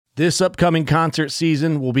This upcoming concert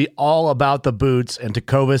season will be all about the boots, and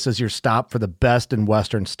Tecovas is your stop for the best in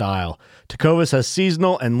Western style. Tecovas has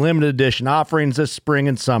seasonal and limited edition offerings this spring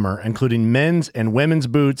and summer, including men's and women's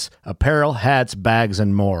boots, apparel, hats, bags,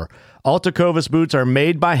 and more. All Tecovas boots are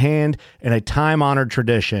made by hand in a time-honored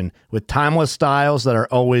tradition with timeless styles that are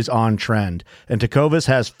always on trend. And Tecovas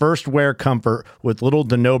has first wear comfort with little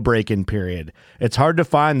to no break-in period. It's hard to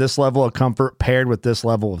find this level of comfort paired with this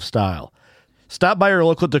level of style. Stop by your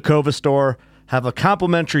local Tecovas store, have a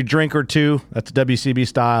complimentary drink or two, that's WCB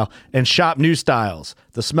style, and shop new styles.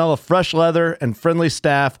 The smell of fresh leather and friendly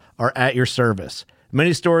staff are at your service.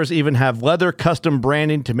 Many stores even have leather custom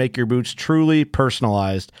branding to make your boots truly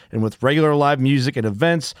personalized. And with regular live music and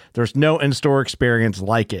events, there's no in-store experience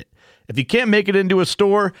like it. If you can't make it into a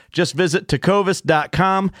store, just visit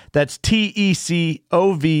tecovas.com. That's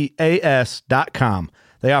TECOVAS.com.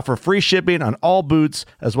 They offer free shipping on all boots,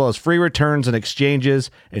 as well as free returns and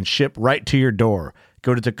exchanges, and ship right to your door.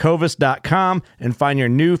 Go to tecovas.com and find your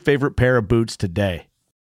new favorite pair of boots today.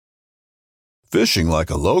 Fishing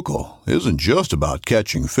like a local isn't just about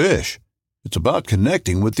catching fish. It's about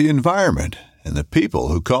connecting with the environment and the people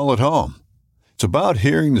who call it home. It's about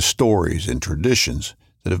hearing the stories and traditions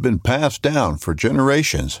that have been passed down for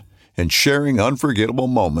generations and sharing unforgettable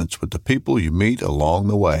moments with the people you meet along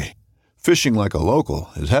the way. Fishing like a local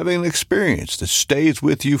is having an experience that stays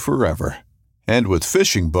with you forever. And with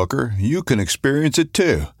Fishing Booker, you can experience it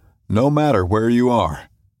too, no matter where you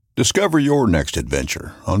are. Discover your next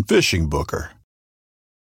adventure on Fishing Booker.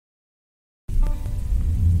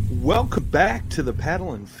 Welcome back to the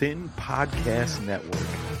Paddle and Fin Podcast Network.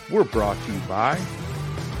 We're brought to you by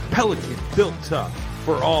Pelican, built tough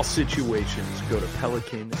for all situations. Go to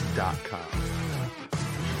pelican.com.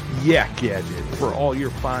 Yak Gadget, for all your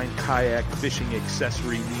fine kayak fishing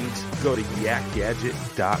accessory needs, go to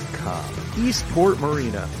yakgadget.com. Eastport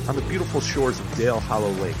Marina, on the beautiful shores of Dale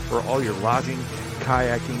Hollow Lake, for all your lodging,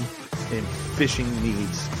 kayaking, and fishing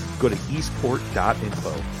needs, go to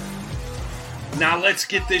eastport.info. Now let's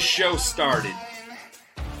get this show started.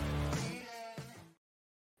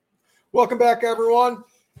 Welcome back, everyone.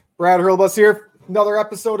 Brad Hurlbus here. Another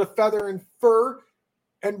episode of Feather and Fur.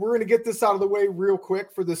 And we're going to get this out of the way real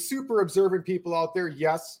quick for the super observant people out there.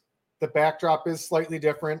 Yes, the backdrop is slightly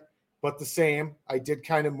different, but the same. I did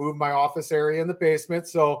kind of move my office area in the basement,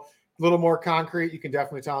 so a little more concrete. You can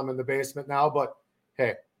definitely tell I'm in the basement now, but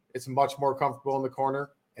hey, it's much more comfortable in the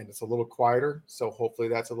corner and it's a little quieter. So hopefully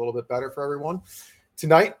that's a little bit better for everyone.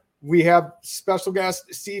 Tonight, we have special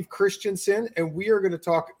guest Steve Christensen, and we are going to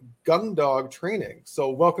talk gun dog training.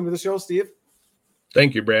 So welcome to the show, Steve.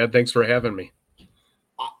 Thank you, Brad. Thanks for having me.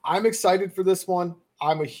 I'm excited for this one.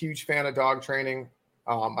 I'm a huge fan of dog training.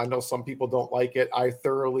 I know some people don't like it. I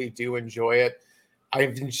thoroughly do enjoy it.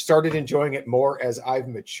 I've started enjoying it more as I've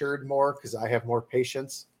matured more because I have more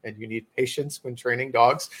patience, and you need patience when training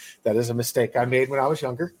dogs. That is a mistake I made when I was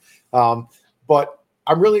younger. But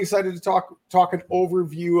I'm really excited to talk an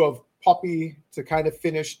overview of puppy to kind of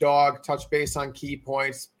finish dog, touch base on key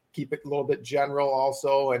points, keep it a little bit general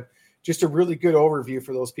also, and just a really good overview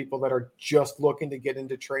for those people that are just looking to get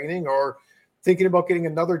into training or thinking about getting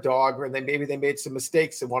another dog, or maybe they made some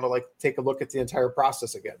mistakes and want to take a look at the entire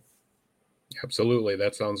process again. Absolutely.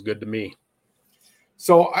 That sounds good to me.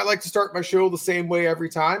 So I like to start my show the same way every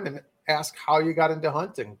time and ask how you got into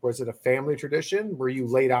hunting. Was it a family tradition? Were you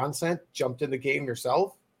late onset, jumped in the game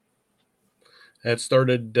yourself? It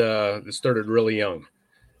started really young.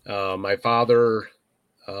 My father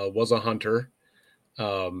was a hunter.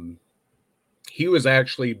 He was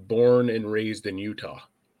actually born and raised in Utah.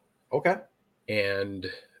 Okay. And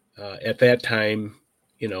at that time,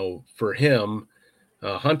 for him,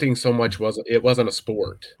 hunting so much wasn't a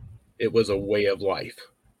sport. It was a way of life.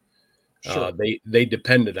 Sure. They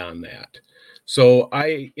depended on that. So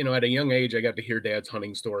I, at a young age, I got to hear Dad's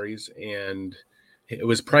hunting stories, and it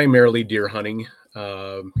was primarily deer hunting.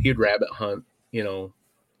 He'd rabbit hunt,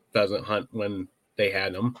 pheasant hunt when they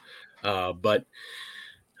had them.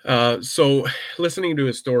 So listening to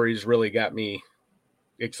his stories really got me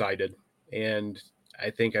excited. And I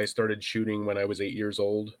think I started shooting when I was 8 years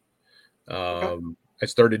old. Okay. I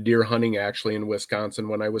started deer hunting actually in Wisconsin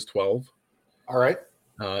when I was 12. All right.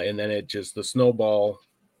 And then the snowball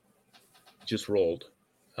just rolled.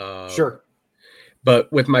 Sure.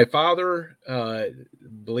 But with my father,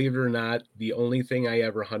 believe it or not, the only thing I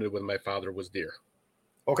ever hunted with my father was deer.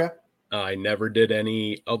 Okay. I never did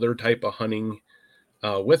any other type of hunting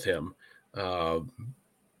with him. And,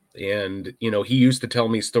 he used to tell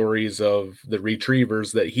me stories of the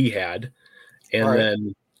retrievers that he had. And All right.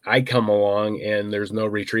 then I come along and there's no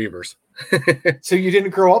retrievers. So you didn't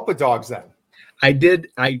grow up with dogs then? I did.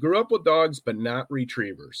 I grew up with dogs, but not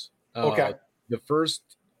retrievers. Okay. The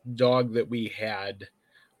first dog that we had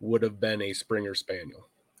would have been a Springer Spaniel.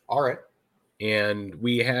 All right. And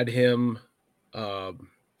we had him.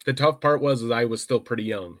 The tough part was I was still pretty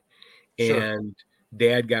young, Sure. and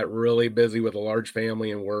Dad got really busy with a large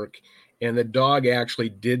family and work, and the dog actually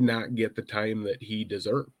did not get the time that he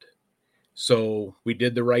deserved. So we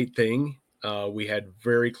did the right thing. We had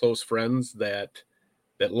very close friends that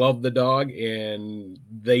loved the dog, and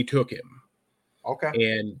they took him. Okay.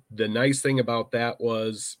 And the nice thing about that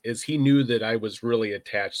is he knew that I was really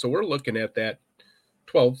attached. So we're looking at that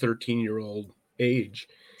 12, 13-year-old age.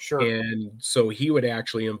 Sure. And so he would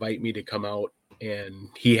actually invite me to come out, and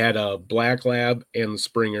he had a black lab and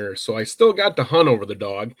Springer. So I still got to hunt over the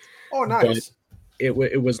dog. Oh, nice. It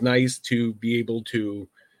was nice to be able to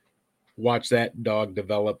watch that dog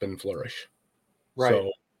develop and flourish. Right.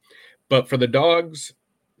 So, but for the dogs,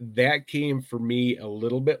 that came for me a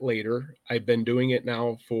little bit later. I've been doing it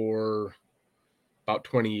now for about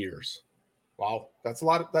 20 years. Wow. That's a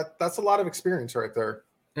lot of that's a lot of experience right there.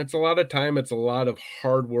 It's a lot of time. It's a lot of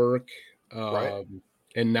hard work Right.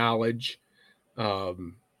 and knowledge.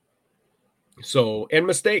 So, and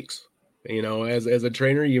mistakes, as a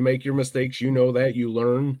trainer, you make your mistakes, that you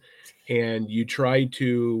learn, and you try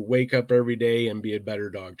to wake up every day and be a better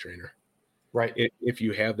dog trainer. Right. If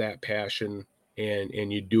you have that passion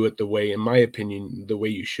and you do it the way, in my opinion, the way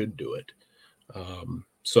you should do it.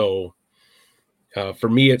 So for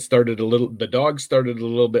me, the dog started a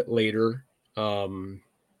little bit later.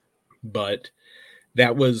 But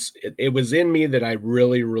that was, it was in me that I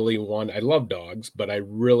really, really wanted. I love dogs, but I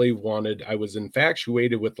was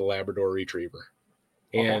infatuated with the Labrador Retriever.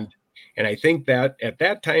 And I think that at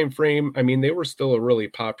that time frame, I mean, they were still a really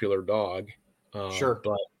popular dog. Sure.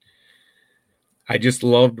 But I just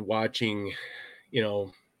loved watching,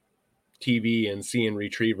 TV and seeing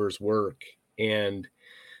retrievers work. And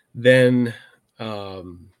then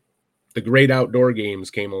the Great Outdoor Games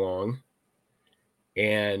came along,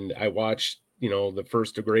 and I watched, the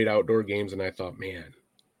first Great Outdoor Games, and I thought, man,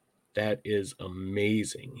 that is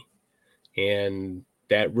amazing. And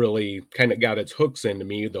that really kind of got its hooks into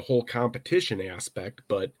me, the whole competition aspect.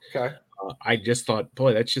 But I just thought,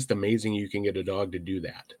 boy, that's just amazing. You can get a dog to do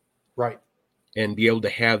that. Right. And be able to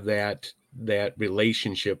have that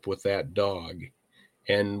relationship with that dog.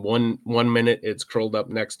 And one minute it's curled up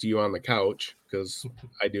next to you on the couch, because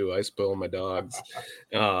I spoil my dogs.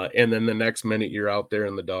 And then the next minute you're out there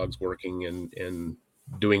and the dog's working and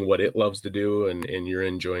doing what it loves to do, and you're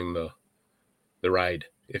enjoying the ride,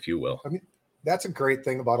 if you will. I mean, that's a great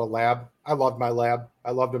thing about a lab. I loved my lab.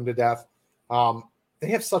 I loved them to death.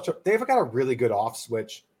 They've got a really good off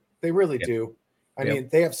switch. They really do. I mean,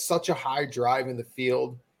 they have such a high drive in the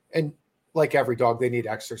field, and like every dog, they need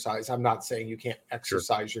exercise. I'm not saying you can't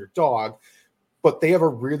exercise your dog, but they have a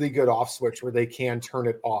really good off switch where they can turn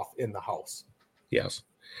it off in the house. Yes.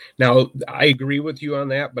 Now, I agree with you on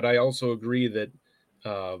that, but I also agree that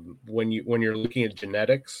when you're looking at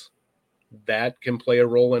genetics, that can play a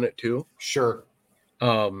role in it too. Sure.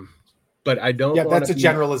 But I don't. Yeah, that's a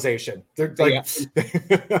generalization. They're like,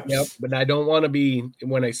 but I don't want to be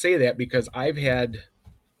when I say that, because I've had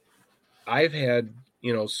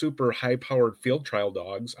super high powered field trial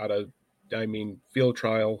dogs field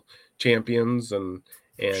trial champions, and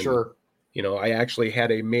sure. I actually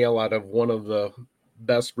had a male out of one of the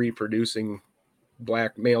best reproducing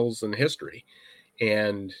black males in history,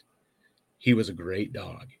 and he was a great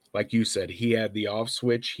dog. Like you said, he had the off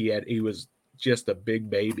switch. He was just a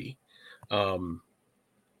big baby.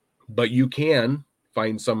 But you can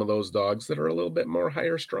find some of those dogs that are a little bit more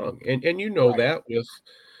higher strung, and that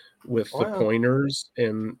with the pointers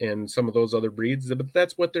and some of those other breeds, but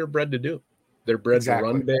that's what they're bred to do. They're bred to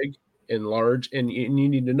run big and large, and you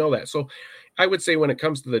need to know that. So I would say when it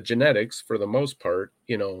comes to the genetics, for the most part,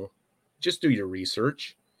 just do your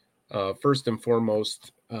research. First and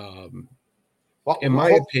foremost, in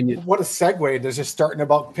my opinion. What a segue. There's just starting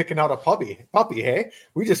about picking out a puppy, hey?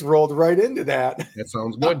 We just rolled right into that. That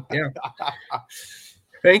sounds good. Yeah.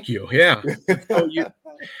 Thank you. Yeah. So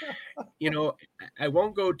I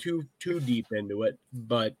won't go too deep into it,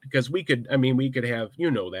 but because we could have,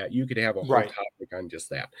 that you could have a whole topic on just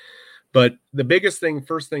that. But the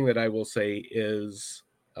first thing that I will say is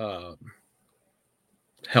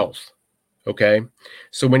health. Okay.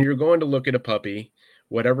 So when you're going to look at a puppy,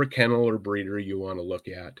 whatever kennel or breeder you want to look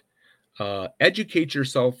at, educate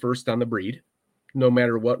yourself first on the breed, no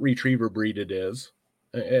matter what retriever breed it is,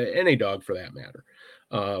 any dog for that matter.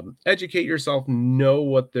 Educate yourself, know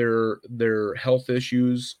what their health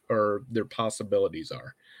issues or their possibilities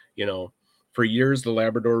are. for years, the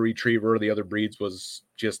Labrador Retriever, the other breeds, was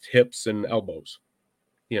just hips and elbows,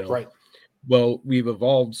 Right. Well, we've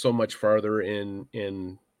evolved so much farther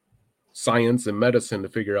in science and medicine to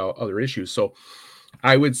figure out other issues. So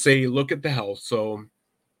I would say look at the health. So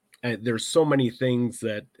there's so many things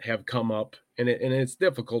that have come up, and it's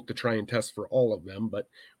difficult to try and test for all of them, but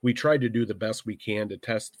we try to do the best we can to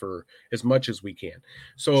test for as much as we can.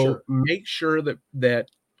 So make sure that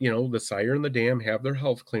the sire and the dam have their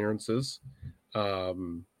health clearances,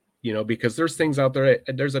 because there's things out there.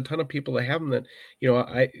 There's a ton of people that have them that,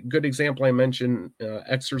 good example I mentioned,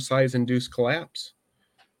 exercise induced collapse,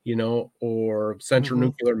 or central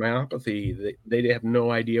nuclear myopathy. They have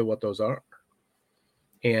no idea what those are.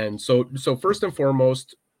 And so first and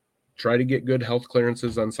foremost, try to get good health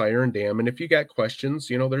clearances on sire and dam. And if you got questions,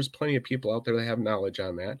 there's plenty of people out there that have knowledge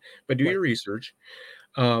on that, but do your research.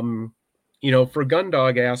 For gun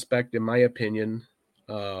dog aspect, in my opinion,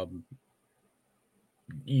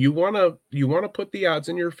 you want to put the odds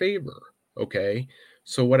in your favor. Okay.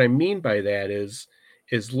 So what I mean by that is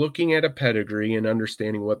looking at a pedigree and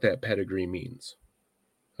understanding what that pedigree means.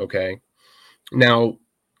 Okay. Now,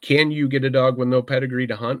 can you get a dog with no pedigree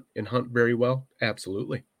to hunt and hunt very well?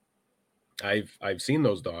 Absolutely. I've seen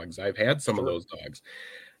those dogs. I've had some of those dogs.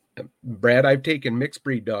 Brad, I've taken mixed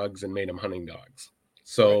breed dogs and made them hunting dogs.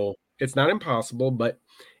 So it's not impossible, but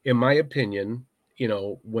in my opinion,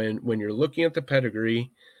 when you're looking at the pedigree,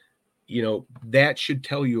 that should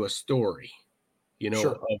tell you a story,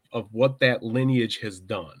 of what that lineage has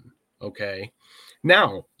done. Okay.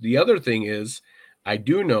 Now, the other thing is, I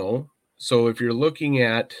do know, so if you're looking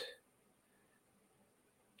at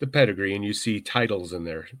the pedigree and you see titles in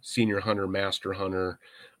there, senior hunter, master hunter,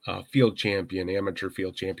 field champion, amateur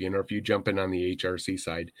field champion, or if you jump in on the HRC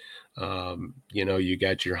side, you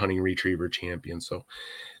got your hunting retriever champion. So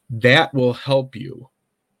that will help you,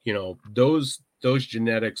 those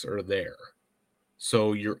genetics are there.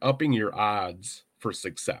 So you're upping your odds for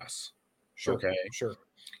success. Okay. Sure.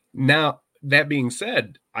 Now, that being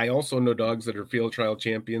said, I also know dogs that are field trial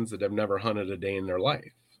champions that have never hunted a day in their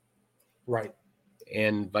life. Right.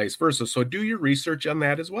 And vice versa. So do your research on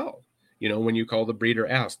that as well. When you call the breeder,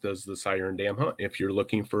 ask, does the sire and dam hunt, if you're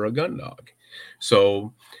looking for a gun dog?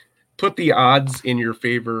 So put the odds in your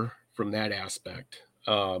favor from that aspect.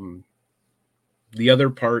 The other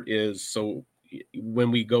part is, so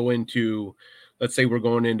when we go into, let's say we're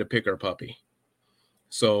going in to pick our puppy.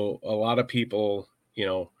 So a lot of people,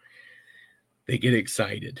 they get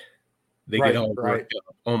excited. They get all worked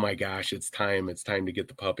up. Oh my gosh, it's time to get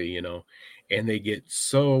the puppy, and they get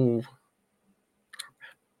so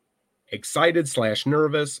excited /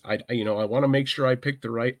 nervous. I want to make sure I pick the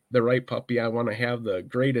right puppy. I want to have the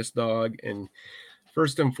greatest dog. And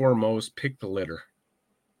first and foremost, pick the litter.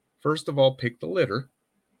 First of all, pick the litter,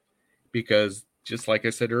 because just like I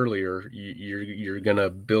said earlier, you're going to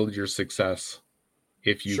build your success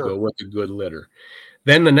if you go with a good litter.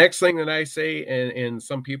 Then the next thing that I say, and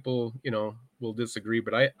some people, will disagree,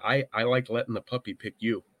 but I like letting the puppy pick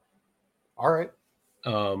you. All right.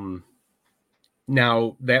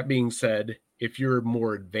 Now, that being said, if you're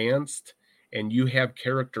more advanced and you have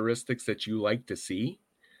characteristics that you like to see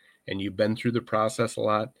and you've been through the process a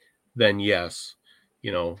lot, then yes,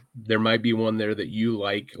 there might be one there that you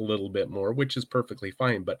like a little bit more, which is perfectly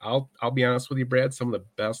fine. But I'll be honest with you, Brad, some of the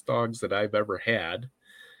best dogs that I've ever had,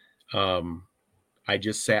 I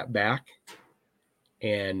just sat back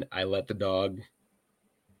and I let the dog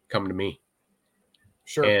come to me.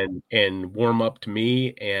 Sure. And warm up to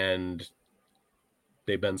me, and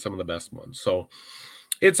they've been some of the best ones. So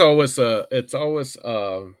it's always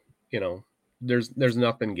there's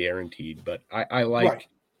nothing guaranteed, but I like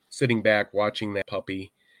sitting back, watching that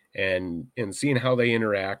puppy and seeing how they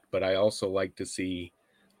interact. But I also like to see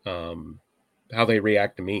how they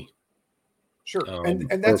react to me. Sure.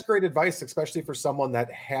 And that's great advice, especially for someone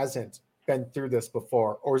that hasn't been through this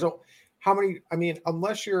before. Or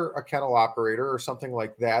unless you're a kennel operator or something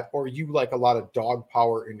like that, or you like a lot of dog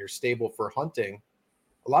power in your stable for hunting,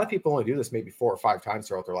 a lot of people only do this maybe 4 or 5 times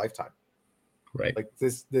throughout their lifetime. Right. Like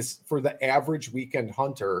this for the average weekend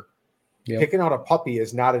hunter, picking out a puppy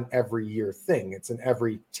is not an every year thing. It's an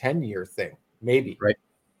every 10-year thing, maybe. Right.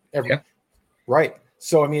 Right.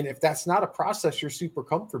 So, if that's not a process you're super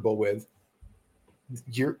comfortable with,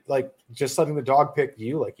 you're like just letting the dog pick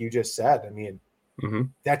you, like you just said.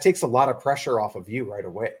 That takes a lot of pressure off of you right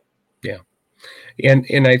away. Yeah.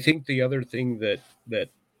 And I think the other thing that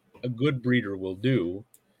a good breeder will do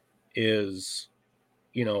is,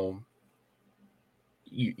 you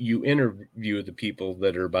interview the people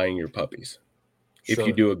that are buying your puppies. If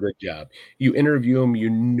you do a good job, you interview them,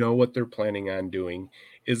 what they're planning on doing.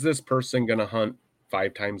 is this person going to hunt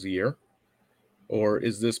 5 times a year? Or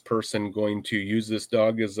is this person going to use this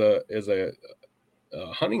dog as a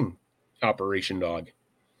hunting operation dog?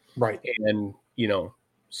 Right. And,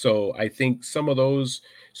 so I think some of those,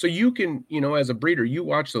 so you can, as a breeder, you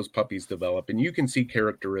watch those puppies develop and you can see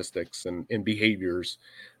characteristics and behaviors.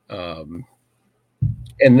 And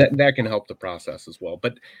that can help the process as well.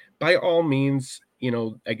 But by all means,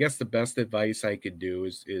 I guess the best advice I could do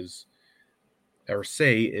is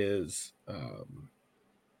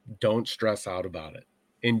don't stress out about it.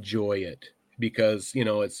 Enjoy it, because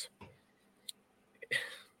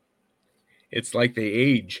it's like they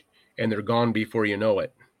age and they're gone before you know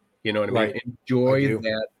it. You know what I mean?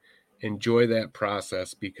 Enjoy that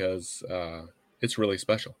process, because it's really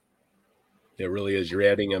special. It really is. You're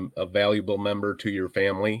adding a valuable member to your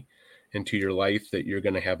family and to your life that you're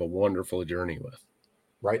going to have a wonderful journey with.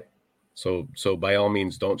 Right. So by all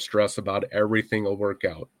means, don't stress about it. Everything will work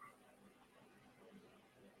out.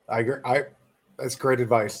 I agree. That's great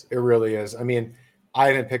advice. It really is. I mean, I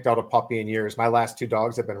haven't picked out a puppy in years. My last 2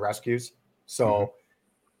 dogs have been rescues. So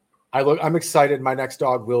I'm excited. My next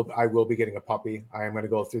dog I will be getting a puppy. I am going to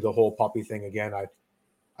go through the whole puppy thing again.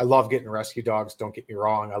 I love getting rescue dogs. Don't get me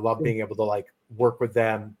wrong. I love being able to like work with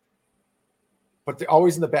them, but they're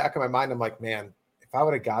always in the back of my mind. I'm like, man, if I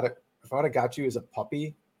would have got you as a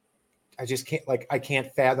puppy, I just can't, I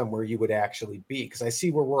can't fathom where you would actually be. Cause I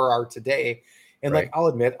see where we are today. And Right. I'll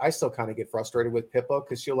admit, I still kind of get frustrated with Pippa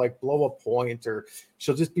because she'll blow a point, or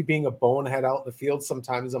she'll just be being a bonehead out in the field.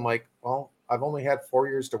 Sometimes I'm like, well, I've only had 4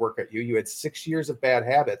 years to work at you. You had 6 years of bad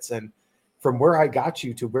habits. And from where I got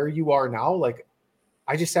you to where you are now,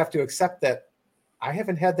 I just have to accept that I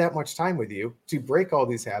haven't had that much time with you to break all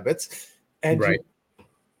these habits. And Right.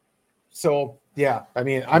 So, yeah, I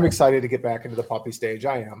mean, I'm excited to get back into the puppy stage.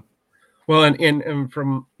 I am. Well, and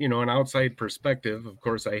from, an outside perspective, of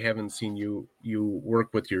course, I haven't seen you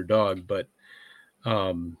work with your dog, but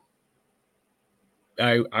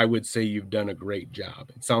I would say you've done a great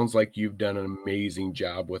job. It sounds like you've done an amazing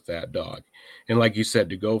job with that dog. And like you said,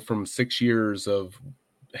 to go from 6 years of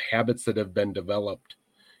habits that have been developed,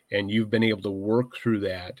 and you've been able to work through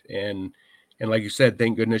that. And like you said,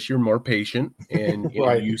 thank goodness you're more patient, and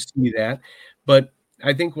Right. you see that. But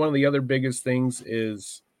I think one of the other biggest things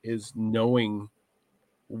is knowing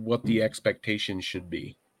what the expectation should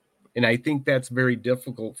be. And I think that's very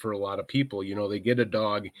difficult for a lot of people. They get a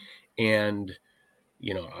dog and,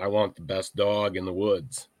 I want the best dog in the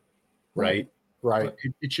woods. Right. Right. But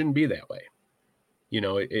it shouldn't be that way.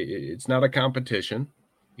 It's not a competition.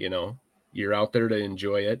 You're out there to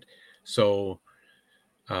enjoy it. So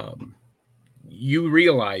you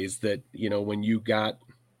realize that, when you got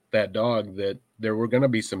that dog, that there were going to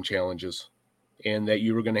be some challenges, and that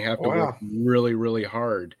you were going to have to work really, really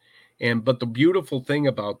hard. But the beautiful thing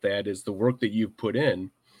about that is the work that you've put in.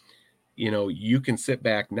 You can sit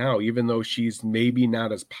back now, even though she's maybe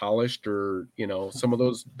not as polished, or, some of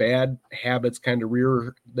those bad habits kind of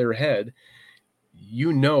rear their head.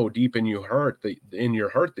 Deep in your heart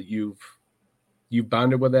that you've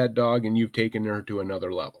bonded with that dog, and you've taken her to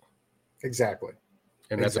another level. Exactly.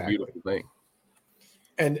 And that's a beautiful thing.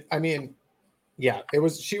 And I mean, yeah,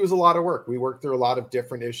 she was a lot of work. We worked through a lot of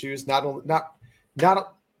different issues, not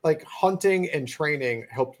like hunting and training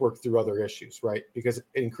helped work through other issues, right? Because it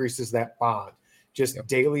increases that bond. Just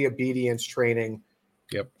daily obedience training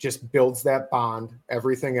just builds that bond.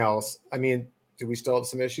 Everything else, I mean, do we still have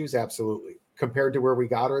some issues? Absolutely. Compared to where we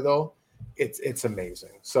got her, though, it's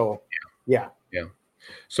amazing. So, yeah.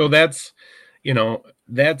 So that's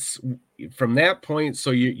from that point. So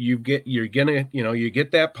you get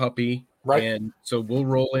that puppy, right? And so we'll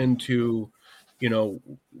roll into,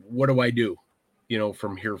 what do I do,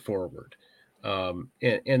 from here forward.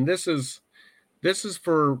 And this is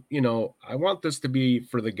for, I want this to be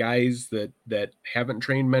for the guys that haven't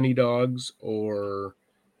trained many dogs, or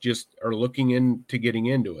just are looking into getting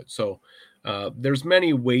into it. So there's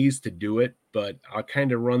many ways to do it, but I'll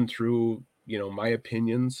kind of run through, my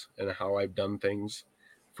opinions and how I've done things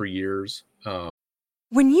for years.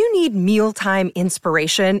 When you need mealtime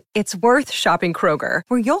inspiration, it's worth shopping Kroger,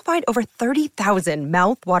 where you'll find over 30,000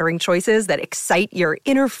 mouth-watering choices that excite your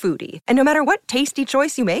inner foodie. And no matter what tasty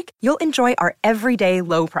choice you make, you'll enjoy our everyday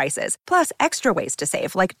low prices, plus extra ways to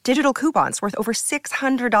save, like digital coupons worth over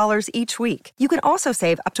 $600 each week. You can also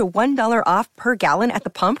save up to $1 off per gallon at the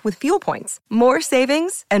pump with fuel points. More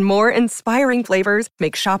savings and more inspiring flavors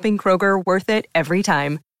make shopping Kroger worth it every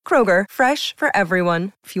time. Kroger, fresh for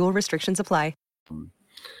everyone. Fuel restrictions apply.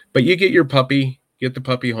 But you get the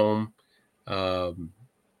puppy home,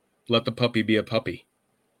 let the puppy be a puppy,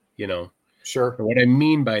 Sure. And what I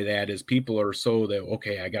mean by that is people are so that,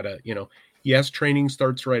 okay, I gotta, yes, training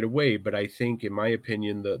starts right away, but I think, in my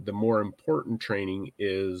opinion, the more important training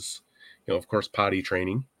is, of course, potty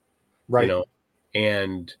training, Right.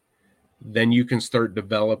 And then you can start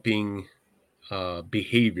developing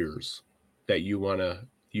behaviors that you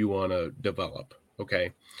wanna develop.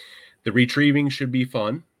 Okay, the retrieving should be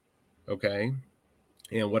fun. Okay,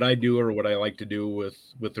 and what I do, or what I like to do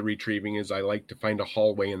with the retrieving, is I like to find a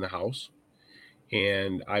hallway in the house,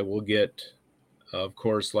 and I will get, of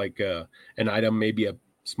course, like an item, maybe a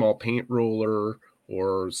small paint roller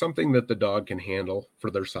or something that the dog can handle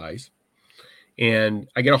for their size. And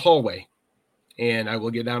I get a hallway, and I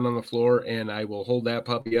will get down on the floor, and I will hold that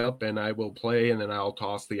puppy up, and I will play, and then I'll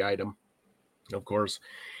toss the item, of course.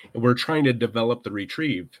 And we're trying to develop the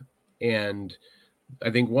retrieve. And I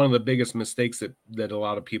think one of the biggest mistakes that a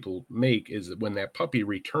lot of people make is that when that puppy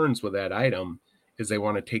returns with that item, is they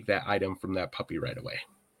want to take that item from that puppy right away.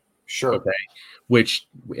 Sure. Okay. Which,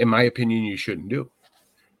 in my opinion, you shouldn't do.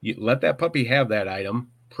 You let that puppy have that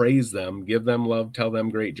item, praise them, give them love, tell them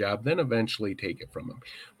great job, then eventually take it from them.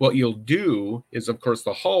 What you'll do is, of course,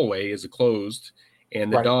 the hallway is closed,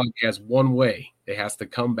 and the Right. dog has one way. It has to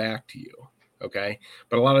come back to you. Okay.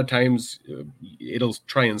 But a lot of times it'll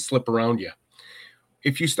try and slip around you.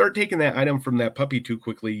 If you start taking that item from that puppy too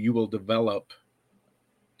quickly, you will develop,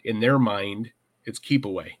 in their mind, it's keep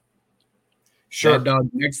away. Sure. That dog,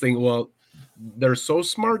 next thing, well, they're so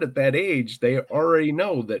smart at that age, they already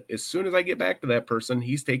know that as soon as I get back to that person,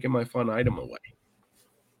 he's taking my fun item away.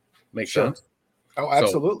 Makes Sure. sense? Oh,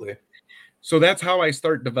 absolutely. So that's how I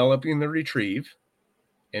start developing the retrieve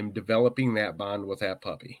and developing that bond with that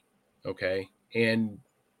puppy. Okay. And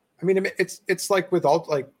I mean, it's like with all,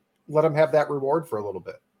 like, let them have that reward for a little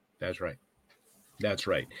bit. that's right. That's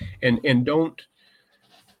right. And don't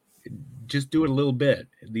just do it a little bit.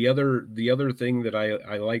 The other thing that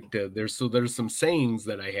I like to, there's some sayings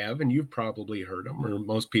that I have, and you've probably heard them, or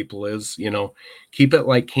most people, is, keep it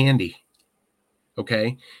like candy.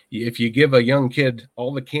 Okay. If you give a young kid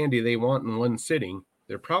all the candy they want in one sitting,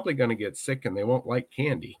 they're probably going to get sick and they won't like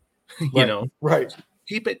candy. Right.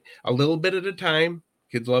 Keep it a little bit at a time.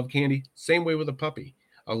 Kids love candy. Same way with a puppy,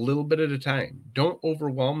 a little bit at a time. Don't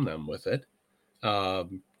overwhelm them with it.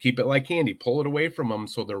 Keep it like candy. Pull it away from them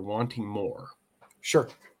so they're wanting more. Sure.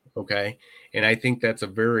 Okay. And I think that's a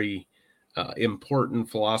very important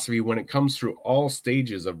philosophy when it comes through all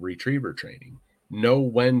stages of retriever training. Know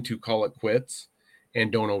when to call it quits, and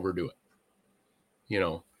don't overdo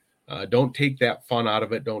it. Don't take that fun out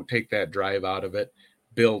of it. Don't take that drive out of it.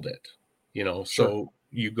 Build it. Sure. So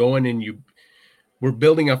you go in and we're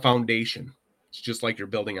building a foundation. It's just like you're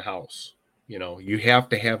building a house. You have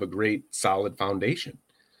to have a great solid foundation.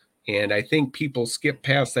 And I think people skip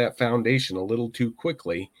past that foundation a little too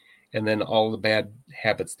quickly, and then all the bad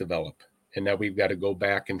habits develop. And now we've got to go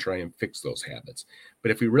back and try and fix those habits.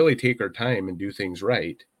 But if we really take our time and do things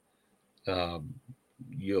right,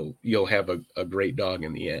 you'll have a great dog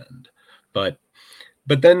in the end. But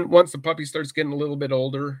then once the puppy starts getting a little bit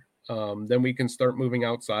older, then we can start moving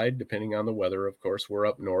outside, depending on the weather. Of course, we're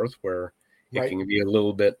up north where it can be a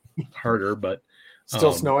little bit harder, but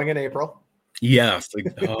still snowing in April. Yes.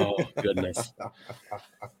 Oh, goodness.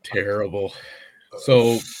 Terrible.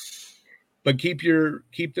 So, but keep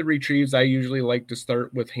the retrieves. I usually like to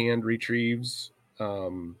start with hand retrieves,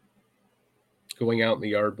 going out in the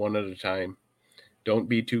yard one at a time. Don't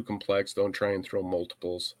be too complex. Don't try and throw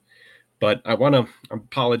multiples. But I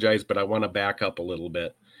apologize, but I want to back up a little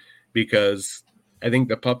bit, because I think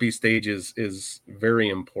the puppy stage is very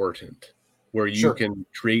important, where you can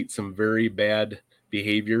create some very bad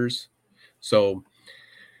behaviors. So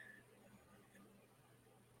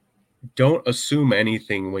don't assume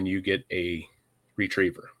anything when you get a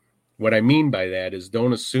retriever. What I mean by that is,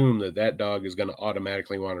 don't assume that dog is going to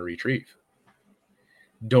automatically want to retrieve.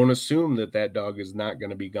 Don't assume that dog is not going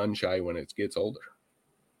to be gun shy when it gets older.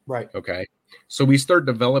 Right. Okay. So we start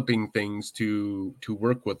developing things to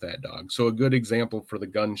work with that dog. So a good example for the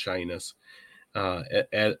gun shyness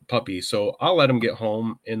at puppy. So I'll let him get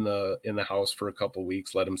home in the house for a couple of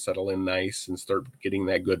weeks, let him settle in nice and start getting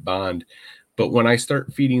that good bond. But when I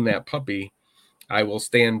start feeding that puppy, I will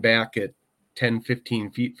stand back at 10,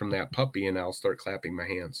 15 feet from that puppy, and I'll start clapping my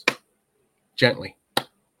hands gently,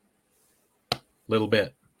 a little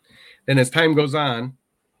bit. Then as time goes on,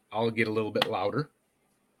 I'll get a little bit louder.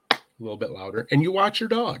 And you watch your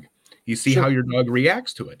dog. You see how your dog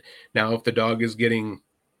reacts to it. Now, if the dog is getting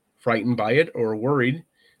frightened by it or worried,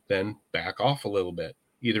 then back off a little bit.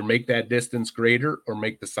 Either make that distance greater or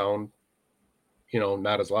make the sound,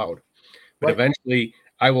 not as loud. But eventually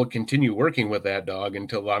I will continue working with that dog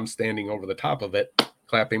until I'm standing over the top of it,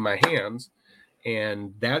 clapping my hands.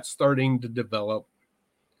 And that's starting to develop,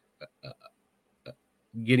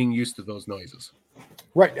 getting used to those noises.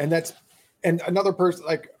 Right. And another person,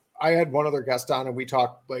 like I had one other guest on and we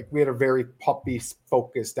talked, like we had a very puppy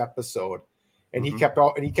focused episode, and he kept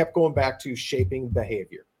going back to shaping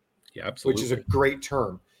behavior. Yeah, absolutely. Which is a great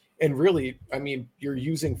term. And really, I mean, you're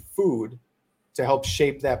using food to help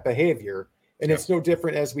shape that behavior. And it's no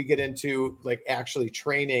different as we get into like actually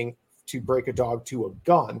training to break a dog to a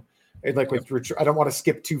gun. And like with I don't want to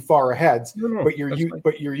skip too far ahead, but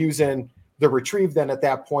you're using the retrieve then at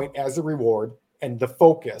that point as a reward and the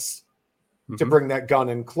focus to bring that gun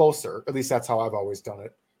in closer. At least that's how I've always done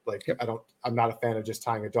it. Like I'm not a fan of just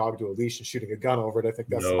tying a dog to a leash and shooting a gun over it. I think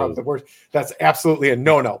that's probably the worst. That's absolutely a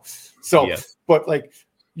no. So, but like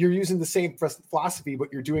you're using the same philosophy,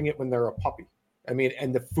 but you're doing it when they're a puppy. I mean,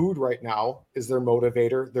 and the food right now is their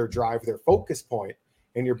motivator, their drive, their focus point,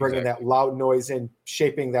 and you're bringing that loud noise in,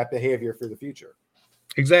 shaping that behavior for the future.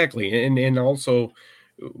 Exactly. And also,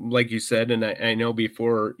 like you said, and I know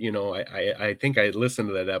before, you know, I think I listened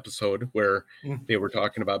to that episode where they were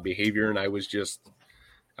talking about behavior, and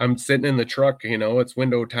I'm sitting in the truck, you know, it's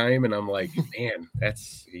window time, and I'm like, man,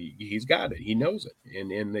 he's got it. He knows it.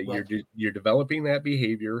 And that you're developing that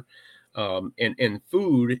behavior. And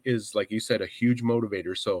food is, like you said, a huge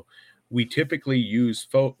motivator. So we typically use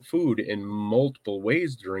food in multiple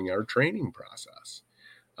ways during our training process.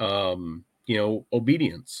 You know,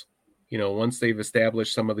 obedience, you know, once they've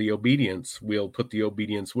established some of the obedience, we'll put the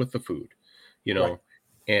obedience with the food, you know,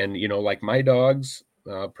 and, you know, like my dogs,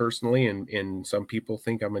 personally, and some people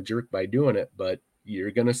think I'm a jerk by doing it, but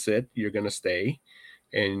you're going to sit, you're going to stay,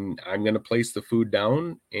 and I'm going to place the food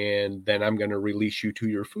down, and then I'm going to release you to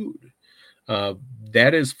your food.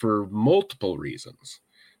 That is for multiple reasons.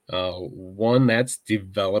 One, that's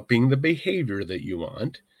developing the behavior that you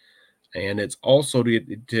want. And it's also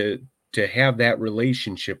to have that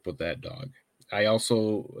relationship with that dog. I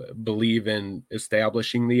also believe in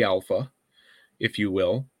establishing the alpha, if you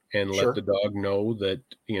will, and let the dog know that,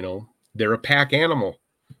 you know, they're a pack animal.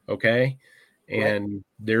 Okay. And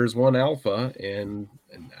there's one alpha, and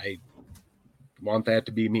I want that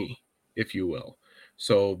to be me, if you will.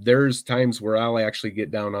 So there's times where I'll actually get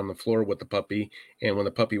down on the floor with the puppy, and when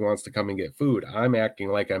the puppy wants to come and get food, I'm acting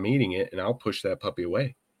like I'm eating it, and I'll push that puppy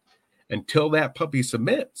away until that puppy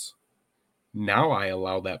submits. Now I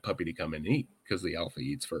allow that puppy to come and eat, because the alpha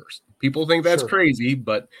eats first. People think that's crazy,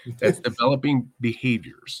 but that's developing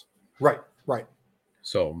behaviors. Right.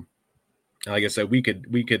 So, like I said, we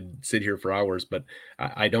could sit here for hours, but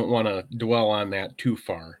I don't want to dwell on that too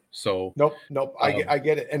far. So nope. I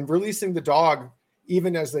get it. And releasing the dog,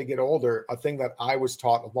 even as they get older, a thing that I was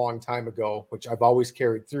taught a long time ago, which I've always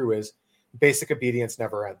carried through, is basic obedience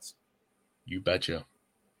never ends. You betcha.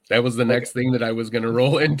 That was the next thing that I was going to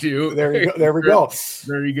roll into. There you go. There we go.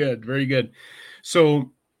 Very good. Very good.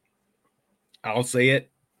 So I'll say it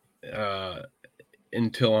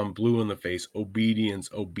until I'm blue in the face. Obedience.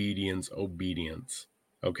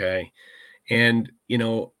 Okay. And, you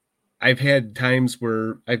know, I've had times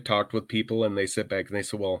where I've talked with people and they sit back and they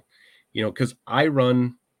say, well, you know, because I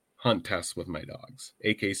run hunt tests with my dogs,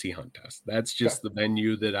 AKC hunt tests. That's just the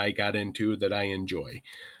venue that I got into that I enjoy.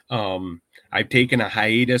 I've taken a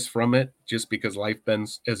hiatus from it just because life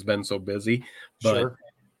has been so busy, but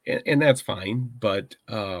and that's fine. But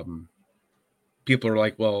people are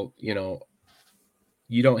like, well, you know,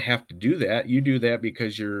 you don't have to do that. You do that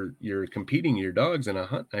because you're competing your dogs in a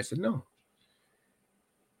hunt. And I said, no.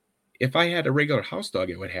 If I had a regular house dog,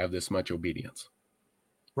 it would have this much obedience.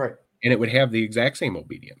 Right. And it would have the exact same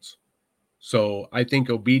obedience. So I think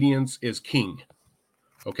obedience is king.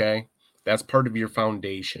 Okay. That's part of your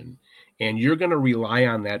foundation. And you're going to rely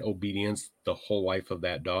on that obedience the whole life of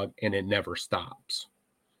that dog. And it never stops.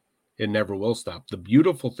 It never will stop. The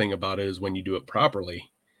beautiful thing about it is when you do it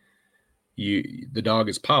properly, the dog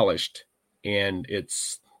is polished, and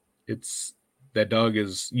it's that dog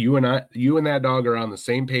is you and that dog are on the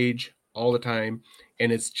same page all the time.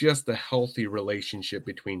 And it's just a healthy relationship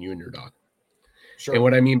between you and your dog. Sure. And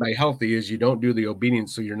what I mean by healthy is you don't do the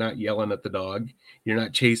obedience. So you're not yelling at the dog. You're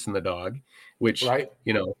not chasing the dog, which,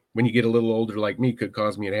 you know, when you get a little older like me, could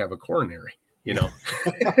cause me to have a coronary, you know.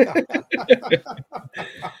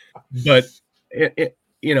 But,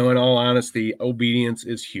 you know, in all honesty, obedience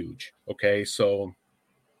is huge. Okay. So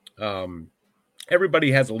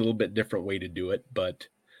everybody has a little bit different way to do it. But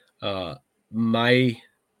my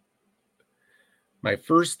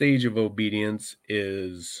first stage of obedience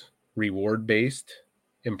is reward-based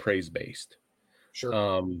and praise-based.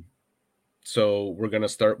 Sure. So we're going to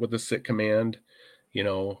start with the sit command.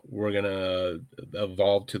 we're going to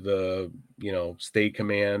evolve to the, stay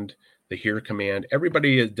command, the here command.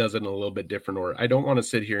 Everybody does it in a little bit different order. I don't want to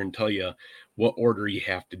sit here and tell you what order you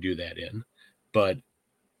have to do that in, but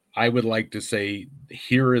I would like to say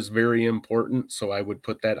here is very important. So I would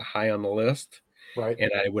put that high on the list. Right.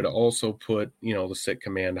 And I would also put, the sit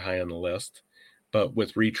command high on the list. But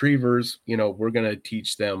with retrievers, we're going to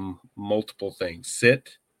teach them multiple things: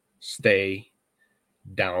 sit, stay,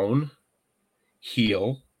 down,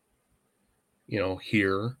 heel,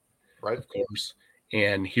 here, Right. of course.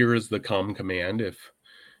 And here is the come command if,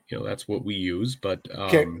 that's what we use. But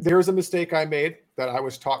okay, there's a mistake I made that I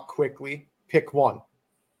was taught quickly. Pick one,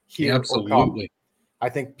 here absolutely. or come. I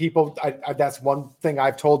think people, that's one thing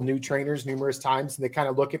I've told new trainers numerous times, and they kind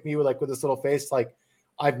of look at me with this little face, like,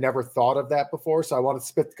 I've never thought of that before. So I want to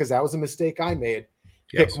spit, because that was a mistake I made.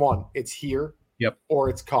 Yes. Pick one. It's here Yep. or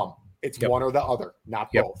it's come. It's Yep. one or the other, not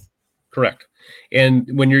Yep. both. Correct.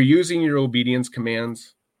 And when you're using your obedience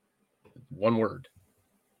commands, one word,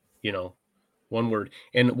 one word.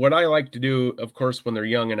 And what I like to do, of course, when they're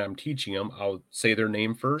young and I'm teaching them, I'll say their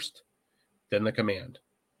name first, then the command.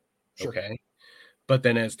 Sure. Okay. But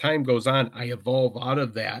then as time goes on, I evolve out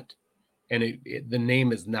of that, and the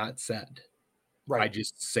name is not said. Right. I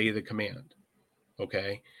just say the command.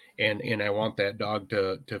 Okay. And I want that dog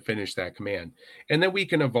to finish that command. And then we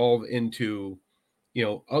can evolve into,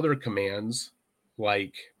 other commands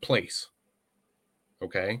like place.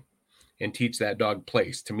 Okay. And teach that dog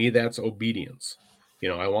place. To me, that's obedience.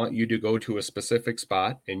 I want you to go to a specific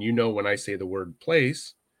spot, and when I say the word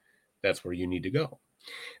place, that's where you need to go.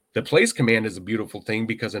 The place command is a beautiful thing,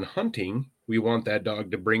 because in hunting, we want that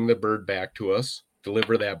dog to bring the bird back to us,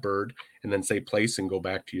 deliver that bird, and then say place and go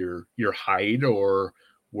back to your hide or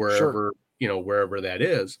wherever, Sure. Wherever that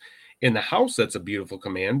is. In the house, that's a beautiful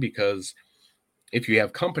command, because if you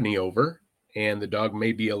have company over and the dog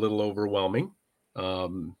may be a little overwhelming,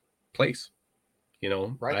 place,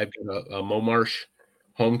 Right. I've got a Momarsh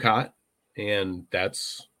home cot, and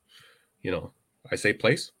that's, I say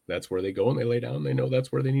place, that's where they go and they lay down. They know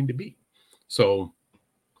that's where they need to be. So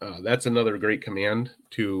that's another great command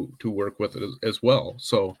to work with as well.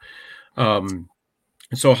 So, how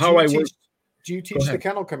I work. Do you teach the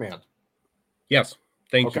kennel command? Yes.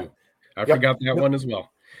 Thank you. I forgot that one as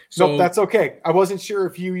well. So nope, that's okay. I wasn't sure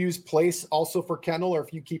if you use place also for kennel, or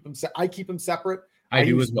if you keep them. I keep them separate. I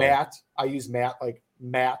do use as well. mat. I use mat, like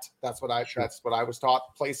mat. That's what I was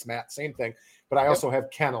taught. Place mat, same thing. But I also have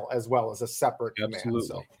kennel as well as a separate command.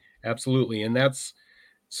 So. Absolutely. And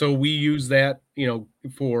so we use that,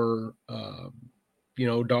 for,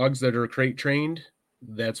 dogs that are crate trained.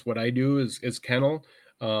 That's what I do is kennel.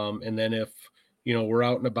 And then if, we're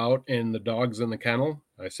out and about and the dog's in the kennel,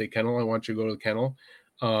 I say kennel, I want you to go to the kennel.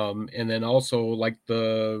 And then also like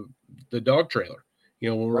the dog trailer,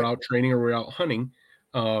 when we're out training or we're out hunting,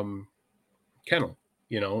 kennel,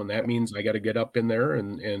 and that means I got to get up in there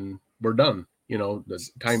and we're done, the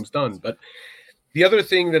time's done. But the other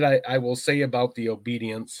thing that I will say about the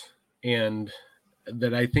obedience, and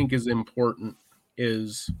that I think is important,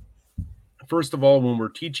 is, first of all, when we're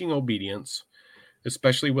teaching obedience,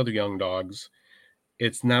 especially with young dogs,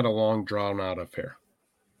 it's not a long drawn out affair.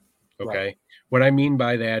 Okay. Right. What I mean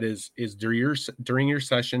by that is during your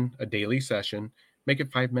session, a daily session, make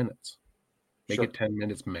it 5 minutes, make it 10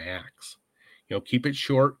 minutes max, keep it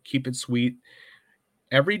short, keep it sweet.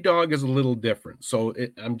 Every dog is a little different. So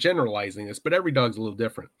I'm generalizing this, but every dog's a little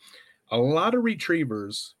different. A lot of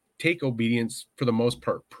retrievers take obedience for the most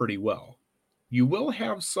part pretty well. You will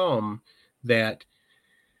have some that,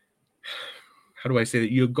 how do I say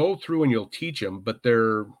that? You'll go through and you'll teach them, but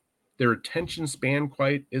their attention span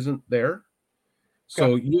quite isn't there.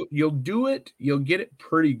 So you'll do it, you'll get it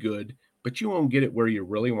pretty good, but you won't get it where you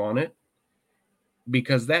really want it,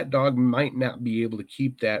 because that dog might not be able to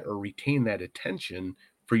keep that or retain that attention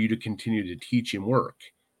for you to continue to teach him work.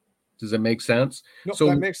 Does that make sense? No, so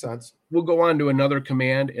that makes sense. We'll go on to another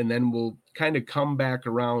command, and then we'll kind of come back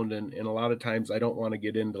around. And a lot of times I don't want to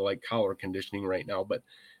get into like collar conditioning right now, but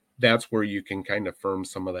that's where you can kind of firm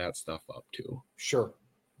some of that stuff up too. Sure.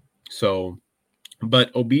 So,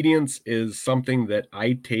 but obedience is something that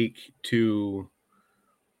I take to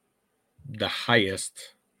the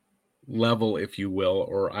highest level, if you will,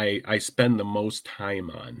 or I spend the most time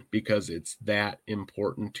on, because it's that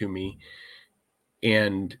important to me.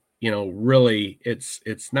 And, really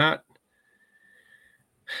it's not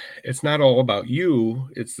all about you.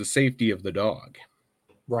 It's the safety of the dog.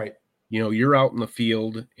 Right. You're out in the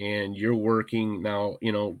field and you're working now,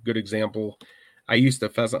 good example. I used to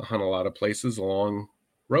pheasant hunt a lot of places along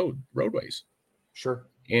roadways. Sure.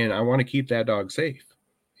 And I want to keep that dog safe,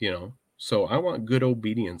 So I want good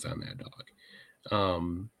obedience on that dog.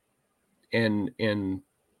 And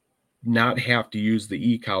not have to use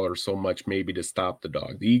the e-collar so much maybe to stop the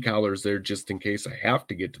dog. The e-collar is there just in case I have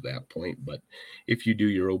to get to that point. But if you do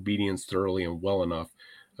your obedience thoroughly and well enough,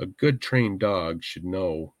 a good trained dog should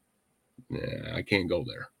know, I can't go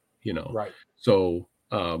there, Right. So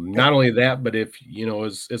not only that, but if,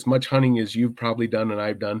 as much hunting as you've probably done and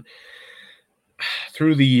I've done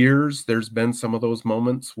through the years, there's been some of those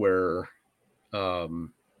moments where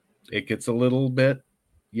it gets a little bit,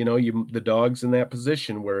 the dog's in that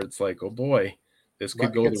position where it's like, oh boy, this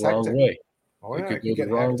could go the wrong way. Oh, it yeah, could go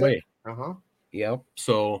the wrong way. Uh-huh. Yep.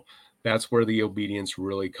 So that's where the obedience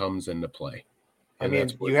really comes into play. And I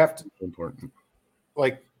mean, you have to important.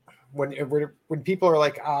 Like when people are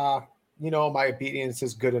like, my obedience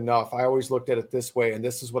is good enough. I always looked at it this way, and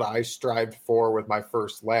this is what I strived for with my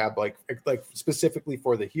first lab, like specifically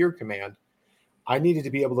for the Here command. You need to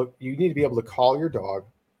be able to call your dog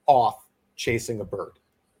off chasing a bird.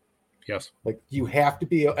 Yes. Like you have to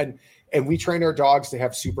be, and we train our dogs to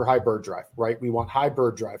have super high bird drive, right? We want high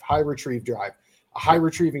bird drive, high retrieve drive. A high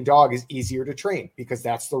retrieving dog is easier to train because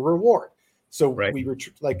that's the reward. So right. we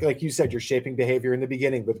like you said, you're shaping behavior in the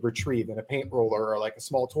beginning with retrieve and a paint roller or like a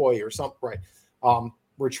small toy or something, right?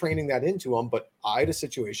 We're training that into them. But I had a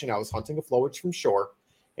situation, I was hunting a flowage from shore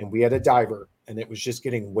and we had a diver and it was just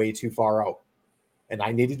getting way too far out. And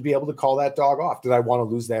I needed to be able to call that dog off. Did I want to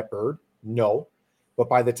lose that bird? No. But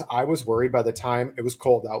I was worried by the time it was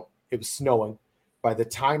cold out, it was snowing. By the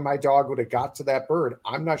time my dog would have got to that bird,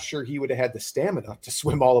 I'm not sure he would have had the stamina to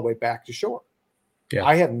swim all the way back to shore. Yeah.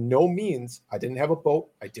 I had no means. I didn't have a boat.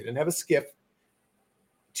 I didn't have a skiff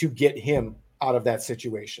to get him out of that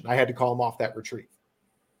situation. I had to call him off that retrieve.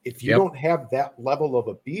 If you don't have that level of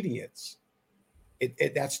obedience,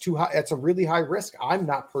 that's too high. That's a really high risk. I'm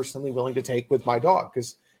not personally willing to take with my dog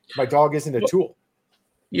because my dog isn't a tool.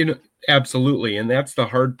 Absolutely. And that's the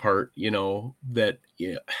hard part, that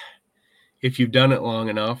if you've done it long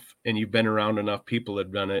enough and you've been around enough people that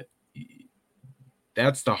have done it,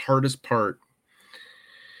 that's the hardest part.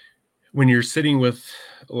 When you're sitting with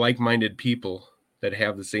like-minded people that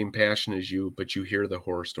have the same passion as you, but you hear the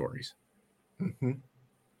horror stories. Mm-hmm.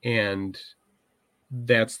 And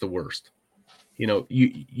that's the worst.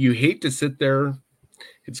 You hate to sit there.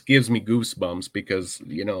 It gives me goosebumps because,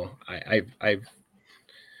 I've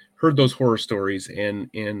heard those horror stories and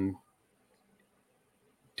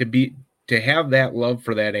to have that love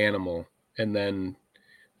for that animal and then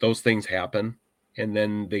those things happen and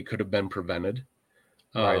then they could have been prevented.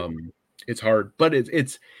 Right. It's hard, but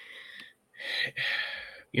it's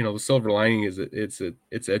the silver lining is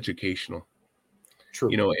it's educational.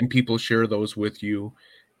 True. And people share those with you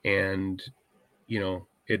and,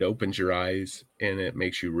 it opens your eyes and it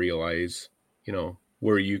makes you realize,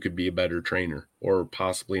 where you could be a better trainer or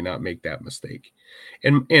possibly not make that mistake.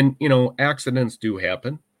 And accidents do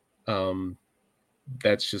happen.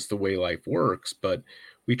 That's just the way life works, but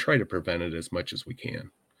we try to prevent it as much as we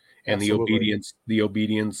can. And Absolutely. the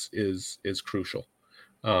obedience is crucial.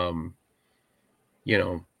 And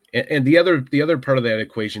the other part of that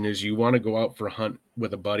equation is you want to go out for a hunt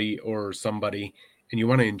with a buddy or somebody and you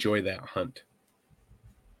want to enjoy that hunt.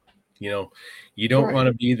 You don't want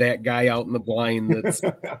to be that guy out in the blind that's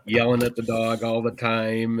yelling at the dog all the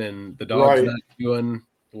time and the dog's not doing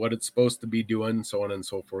what it's supposed to be doing, so on and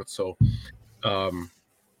so forth. So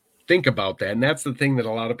think about that. And that's the thing that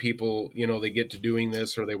a lot of people, they get to doing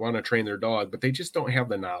this or they want to train their dog, but they just don't have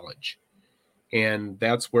the knowledge. And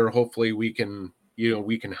that's where hopefully we can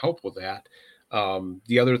help with that.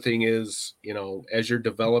 The other thing is, as you're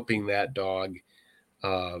developing that dog,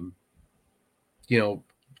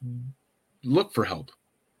 look for help,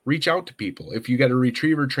 reach out to people. If you got a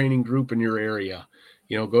retriever training group in your area,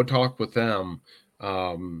 go talk with them.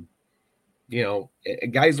 Guys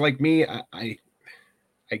like me, I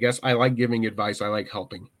guess I like giving advice. I like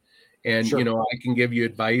helping. And, Sure. I can give you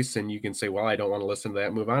advice and you can say, well, I don't want to listen to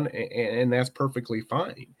that, move on. And that's perfectly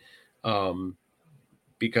fine.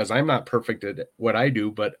 Because I'm not perfect at what I do,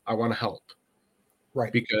 but I want to help.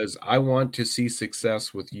 Right. Because I want to see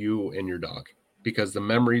success with you and your dog, because the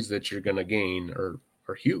memories that you're going to gain are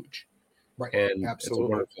huge. Right. And Absolutely. It's a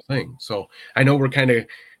wonderful thing. So I know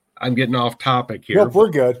I'm getting off topic here. Nope, we're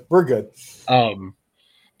good. We're good.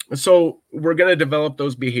 So we're going to develop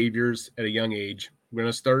those behaviors at a young age. We're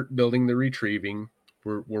going to start building the retrieving.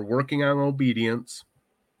 We're working on obedience.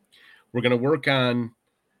 We're going to work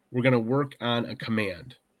on a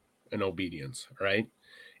command and obedience. All right.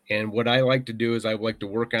 And what I like to do is I like to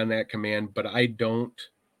work on that command, but I don't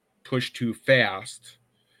push too fast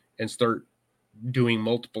and start doing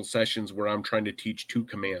multiple sessions where I'm trying to teach 2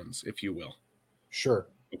 commands, if you will. Sure.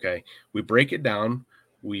 Okay. We break it down.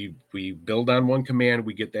 We build on one command.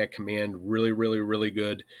 We get that command really, really, really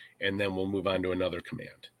good. And then we'll move on to another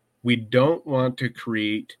command. We don't want to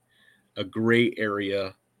create a gray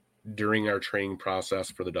area during our training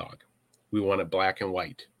process for the dog. We want it black and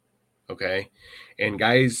white. Okay. And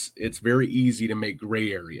guys, it's very easy to make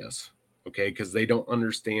gray areas. Okay. Because they don't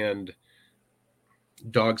understand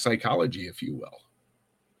dog psychology, if you will.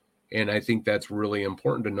 And I think that's really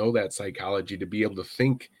important to know that psychology, to be able to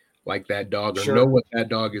think like that dog or know what that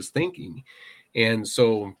dog is thinking. And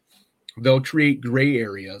so they'll create gray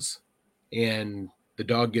areas and the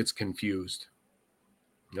dog gets confused.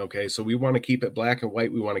 Okay, so we want to keep it black and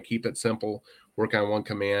white. We want to keep it simple, work on one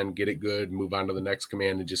command, get it good, move on to the next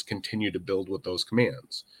command, and just continue to build with those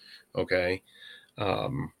commands. Okay.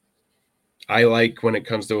 I like, when it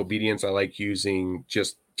comes to obedience, I like using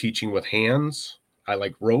just teaching with hands. I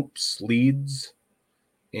like ropes, leads,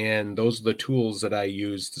 and those are the tools that I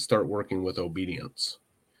use to start working with obedience.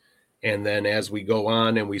 And then as we go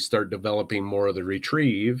on and we start developing more of the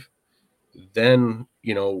retrieve, then,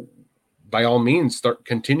 by all means,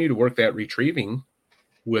 continue to work that retrieving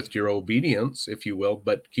with your obedience, if you will,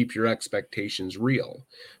 but keep your expectations real.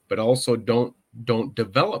 But also don't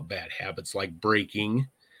develop bad habits like breaking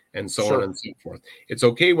and so on and so forth. It's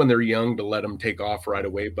okay when they're young to let them take off right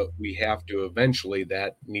away, but we have to eventually,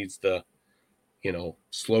 that needs to,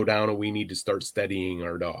 slow down, and we need to start studying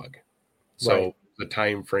our dog. So the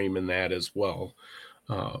time frame in that as well.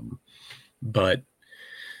 But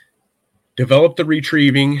develop the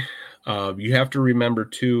retrieving. You have to remember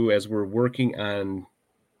too, as we're working on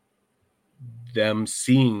them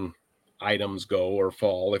seeing items go or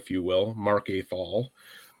fall, if you will, mark a fall,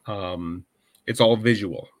 it's all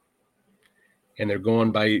visual. And they're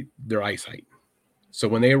going by their eyesight. So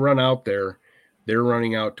when they run out there, they're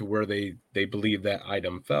running out to where they believe that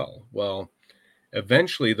item fell. Well,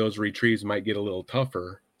 eventually those retrieves might get a little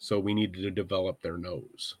tougher. So we need to develop their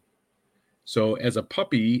nose. So as a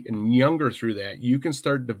puppy and younger through that, you can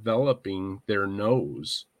start developing their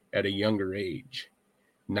nose at a younger age.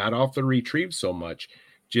 Not off the retrieve so much.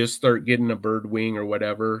 Just start getting a bird wing or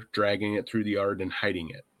whatever, dragging it through the yard and hiding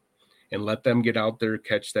it. And let them get out there,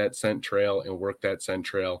 catch that scent trail and work that scent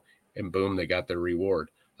trail, and boom, they got their reward.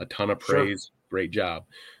 A ton of praise. Great job.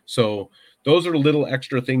 So those are little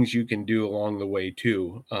extra things you can do along the way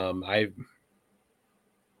too.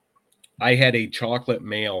 I had a chocolate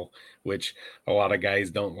male, which a lot of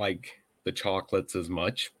guys don't like the chocolates as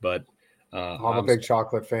much, but I'm a big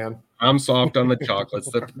chocolate fan. I'm soft on the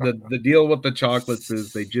chocolates. The deal with the chocolates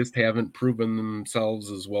is they just haven't proven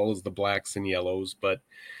themselves as well as the blacks and yellows, but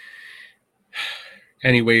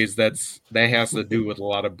anyways, that has to do with a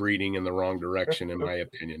lot of breeding in the wrong direction, in my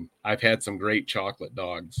opinion. I've had some great chocolate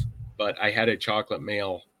dogs, but I had a chocolate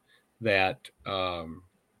male that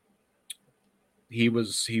he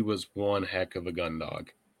was one heck of a gun dog,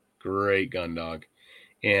 great gun dog.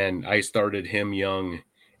 And I started him young,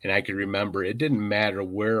 and I could remember it didn't matter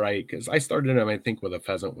where because I started him, I think, with a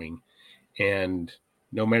pheasant wing, and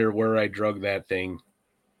no matter where I drug that thing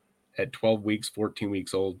at 12 weeks, 14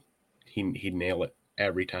 weeks old, he'd nail it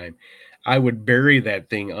every time. I would bury that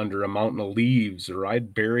thing under a mountain of leaves, or I'd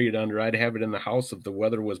have it in the house if the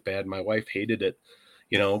weather was bad. My wife hated it,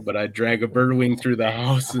 but I'd drag a bird wing through the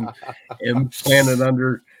house and plant it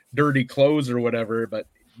under dirty clothes or whatever. But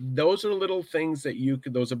those are little things that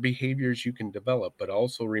those are behaviors you can develop, but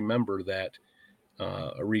also remember that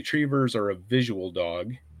retrievers are a visual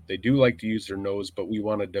dog. They do like to use their nose, but we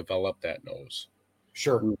want to develop that nose.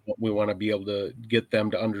 Sure. We want to be able to get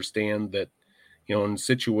them to understand that, in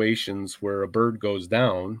situations where a bird goes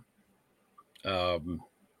down,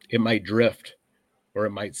 it might drift, or it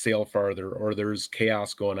might sail farther, or there's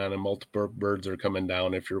chaos going on and multiple birds are coming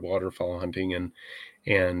down if you're waterfowl hunting,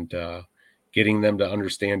 and getting them to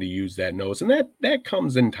understand to use that nose. And that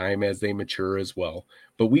comes in time as they mature as well.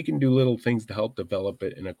 But we can do little things to help develop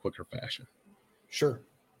it in a quicker fashion. Sure.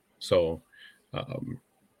 So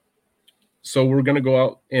we're going to go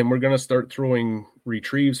out and we're going to start throwing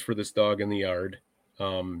retrieves for this dog in the yard.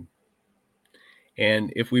 And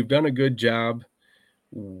if we've done a good job,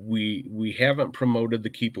 we haven't promoted the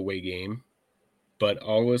keep away game, but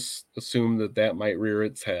always assume that might rear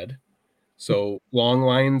its head. So long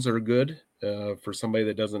lines are good for somebody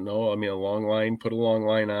that doesn't know. I mean, a long line, put a long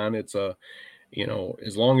line on. It's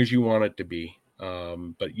as long as you want it to be.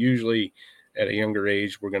 But usually at a younger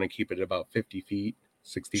age, we're going to keep it about 50 feet,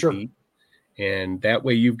 60 feet. And that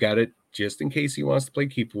way you've got it just in case he wants to play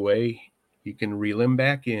keep away. You can reel him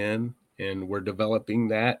back in, and we're developing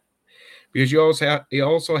that. because you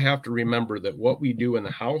also have to remember that what we do in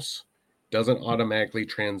the house doesn't automatically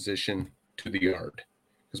transition to the yard,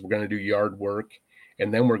 because we're going to do yard work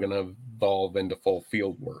and then we're going to evolve into full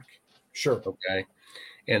field work. Sure. Okay.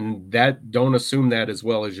 And that, don't assume that as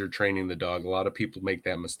well as you're training the dog. A lot of people make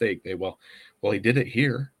that mistake. Well, he did it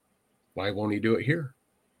here. Why won't he do it here?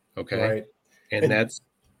 Okay. Right. And that's,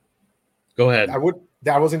 go ahead. I was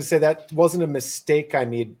going to say that wasn't a mistake I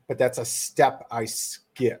made, but that's a step I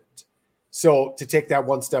skipped. So to take that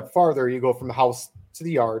one step farther, you go from the house to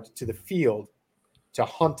the yard to the field to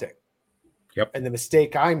hunting. Yep. And the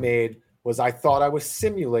mistake I made was I thought I was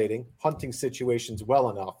simulating hunting situations well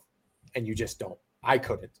enough, and you just don't. I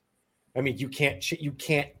couldn't. I mean, you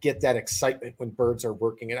can't get that excitement when birds are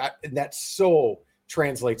working, and that so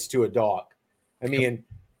translates to a dog. I mean,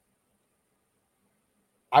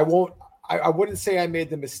 I wouldn't say I made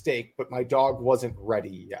the mistake, but my dog wasn't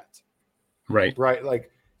ready yet. Right.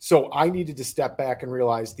 Like, so I needed to step back and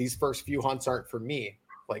realize these first few hunts aren't for me.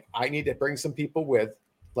 Like, I need to bring some people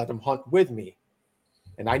let them hunt with me.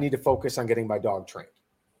 And I need to focus on getting my dog trained.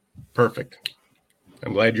 Perfect.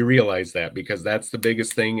 I'm glad you realize that, because that's the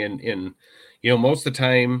biggest thing. In most of the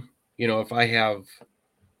time, if I have,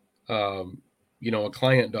 a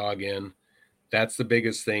client dog in, that's the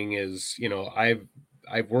biggest thing is,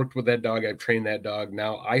 I've worked with that dog. I've trained that dog.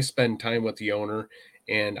 Now I spend time with the owner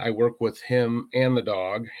and I work with him and the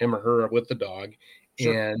dog, him or her with the dog.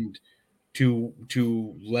 Sure. And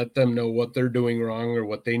to let them know what they're doing wrong or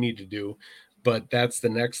what they need to do. But that's the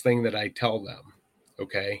next thing that I tell them,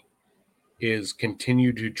 okay, is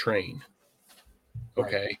continue to train.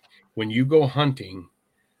 Okay. Right. When you go hunting,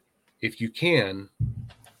 if you can,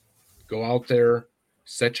 go out there,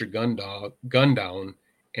 set your gun down,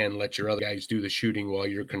 and let your other guys do the shooting while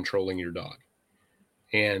you're controlling your dog.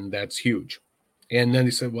 And that's huge. And then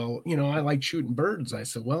they said, well, I like shooting birds. I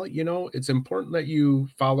said, well, it's important that you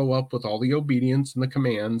follow up with all the obedience and the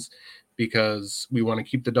commands, because we want to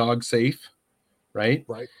keep the dog safe. Right.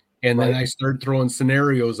 Right. And then I started throwing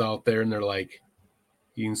scenarios out there, and they're like,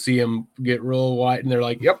 you can see them get real white, and they're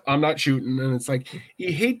like, yep, I'm not shooting. And it's like,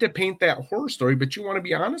 you hate to paint that horror story, but you want to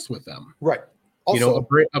be honest with them. Right. Also,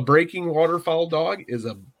 a breaking waterfowl dog is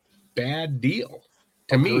a bad deal.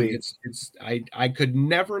 To me, I could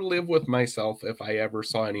never live with myself if I ever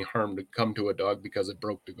saw any harm to come to a dog because it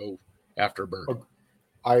broke to go after a bird.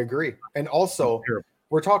 I agree. And also,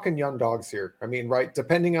 we're talking young dogs here. I mean, right,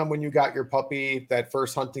 depending on when you got your puppy, that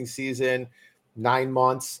first hunting season, 9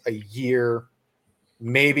 months, a year,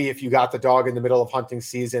 maybe if you got the dog in the middle of hunting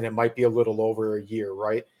season, it might be a little over a year,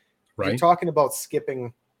 right? Right. You're talking about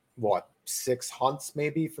skipping, 6 hunts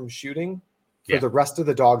maybe from shooting for the rest of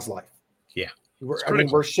the dog's life. Yeah.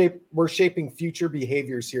 We're shaping future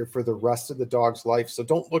behaviors here for the rest of the dog's life. So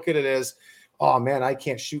don't look at it as, oh man, I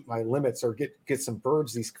can't shoot my limits or get some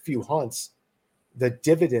birds these few hunts. The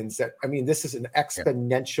dividends this is an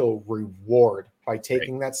exponential reward by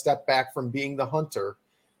taking that step back from being the hunter,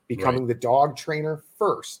 becoming the dog trainer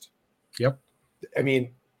first. Yep. I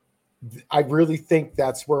mean, I really think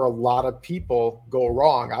that's where a lot of people go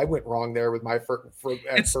wrong. I went wrong there with my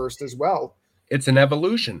first as well. It's an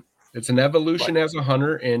evolution. It's an evolution as a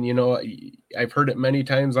hunter. And, I've heard it many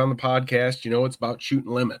times on the podcast, it's about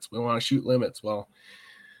shooting limits. We want to shoot limits. Well,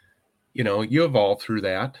 you evolve through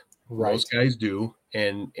that. Right. Most guys do.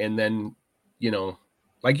 And then,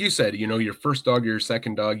 like you said, your first dog, your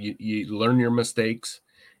second dog, you learn your mistakes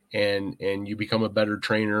and you become a better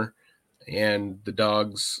trainer, and the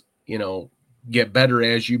dogs, get better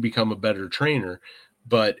as you become a better trainer.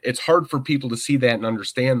 But it's hard for people to see that and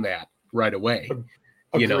understand that right away.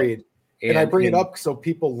 Agreed. And I bring it up so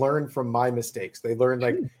people learn from my mistakes. They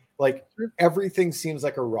learn like everything seems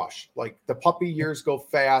like a rush. Like the puppy years go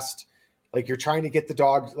fast. Like you're trying to get the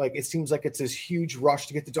dog, like it seems like it's this huge rush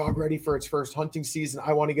to get the dog ready for its first hunting season.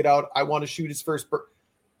 I want to get out. I want to shoot his first bird.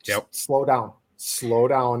 Yep. Slow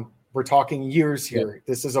down. We're talking years here. Yep.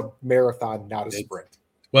 This is a marathon, not a sprint.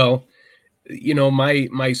 Well,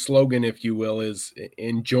 my slogan, if you will, is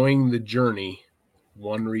enjoying the journey,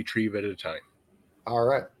 one retrieve at a time. All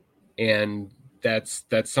right. And that's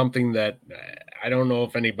something that I don't know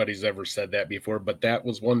if anybody's ever said that before, but that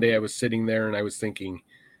was one day I was sitting there and I was thinking,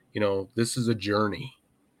 this is a journey,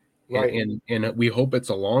 right? And we hope it's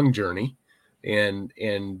a long journey. And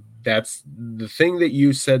that's the thing that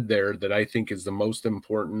you said there that I think is the most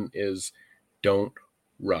important is don't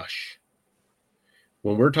rush.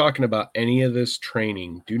 When we're talking about any of this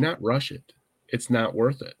training, do not rush it. It's not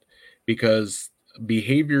worth it, because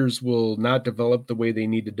behaviors will not develop the way they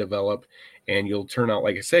need to develop. And you'll turn out,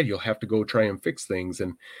 like I said, you'll have to go try and fix things.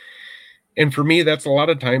 And, And for me, that's a lot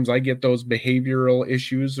of times I get those behavioral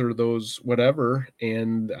issues or those whatever,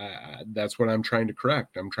 and that's what I'm trying to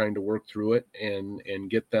correct. I'm trying to work through it and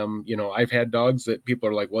get them. I've had dogs that people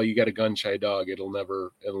are like, "Well, you got a gun shy dog; it'll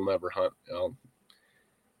never hunt."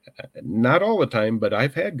 Not all the time, but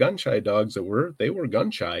I've had gun shy dogs that were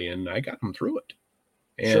gun shy, and I got them through it.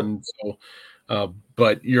 And so,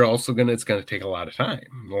 but it's going to take a lot of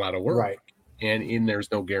time, a lot of work, Right? And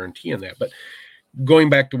there's no guarantee in that, but. Going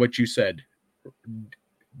back to what you said,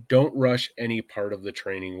 don't rush any part of the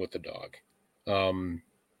training with the dog.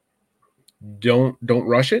 Don't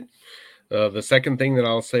rush it. The second thing that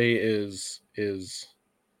I'll say is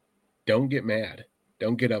don't get mad.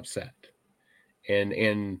 Don't get upset.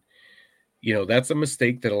 And that's a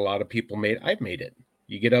mistake that a lot of people made. I've made it.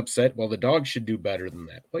 You get upset. Well, the dog should do better than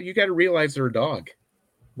that. Well, you got to realize they're a dog.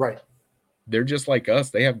 Right. They're just like us.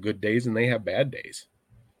 They have good days and they have bad days,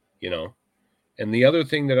 And the other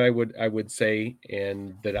thing that I would say,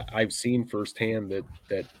 and that I've seen firsthand,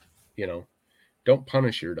 that don't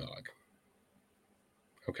punish your dog.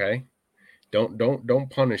 Okay, don't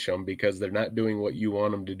punish them because they're not doing what you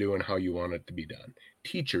want them to do and how you want it to be done.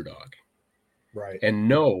 Teach your dog, right, and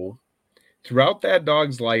know throughout that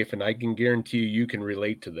dog's life, and I can guarantee you can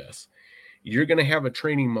relate to this. You're going to have a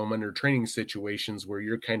training moment or training situations where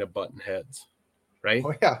you're kind of butting heads, right?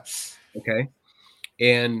 Oh yeah. Okay,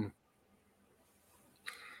 and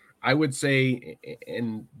I would say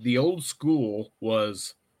in the old school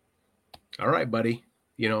was, all right, buddy,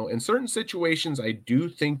 in certain situations, I do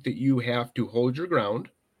think that you have to hold your ground,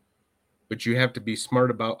 but you have to be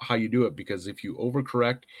smart about how you do it, because if you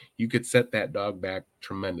overcorrect, you could set that dog back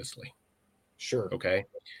tremendously. Sure. Okay.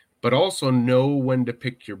 But also know when to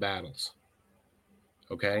pick your battles.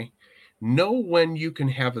 Okay. Know when you can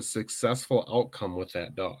have a successful outcome with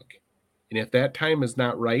that dog. And if that time is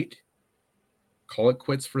not right, call it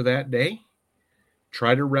quits for that day.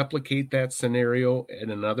 Try to replicate that scenario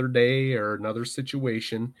in another day or another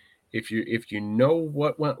situation. If you know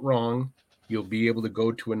what went wrong, you'll be able to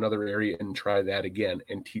go to another area and try that again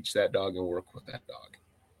and teach that dog and work with that dog.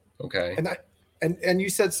 Okay. And you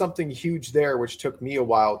said something huge there, which took me a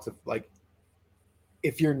while to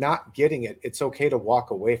if you're not getting it, it's okay to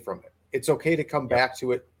walk away from it. It's okay to come back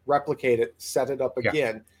to it, replicate it, set it up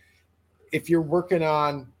again. If you're working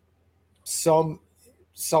on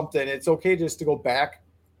something, it's okay just to go back,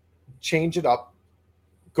 change it up,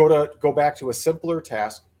 go back to a simpler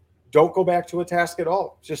task. Don't go back to a task at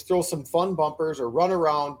all. Just throw some fun bumpers or run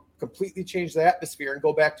around, completely change the atmosphere and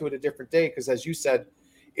go back to it a different day. Because as you said,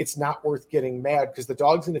 it's not worth getting mad because the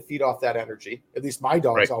dog's going to feed off that energy. At least my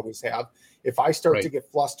dogs always have. If I start to get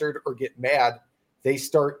flustered or get mad, they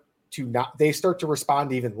start to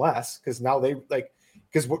respond even less, because now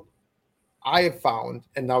because what I have found,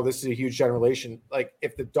 and now this is a huge generalization,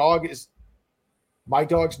 if the dog is, my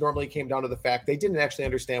dogs normally came down to the fact they didn't actually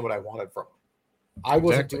understand what I wanted from them. I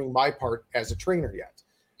wasn't doing my part as a trainer yet.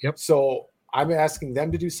 Yep. So I'm asking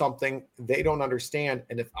them to do something they don't understand.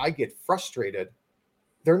 And if I get frustrated,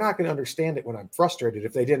 they're not going to understand it when I'm frustrated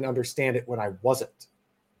if they didn't understand it when I wasn't.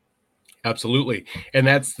 Absolutely. And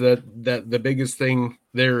that's the biggest thing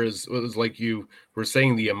there is like you were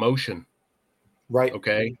saying, the emotion. Right.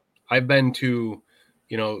 Okay. I've been to,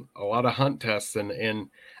 a lot of hunt tests and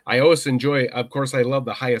I always enjoy, of course, I love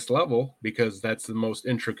the highest level because that's the most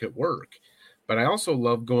intricate work. But I also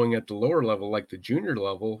love going at the lower level, like the junior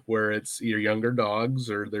level, where it's your younger dogs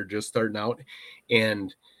or they're just starting out.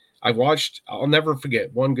 And I'll never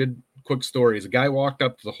forget one good quick story is a guy walked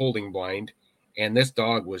up to the holding blind and this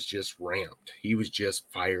dog was just ramped. He was just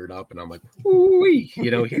fired up. And I'm like, ooh-wee.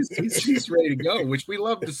 He's ready to go, which we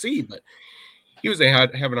love to see. But he was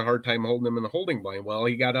having a hard time holding him in the holding blind. Well,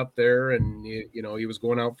 he got up there and, he was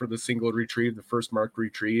going out for the single retrieve, the first marked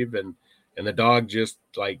retrieve. And the dog just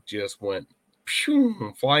went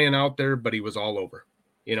flying out there, but he was all over.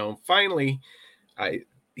 Finally,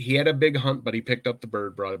 he had a big hunt, but he picked up the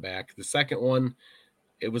bird, brought it back. The second one,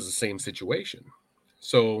 it was the same situation.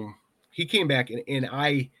 So he came back, and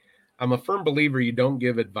I'm a firm believer you don't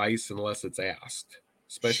give advice unless it's asked,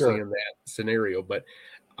 especially in that scenario. But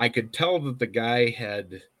I could tell that the guy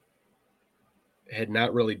had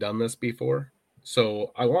not really done this before,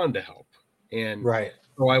 so I wanted to help. And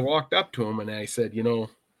so I walked up to him and I said,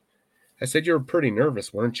 I said, you were pretty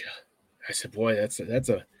nervous, weren't you? I said, boy, that's a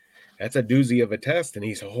doozy of a test. And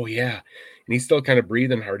he said, oh yeah. And he's still kind of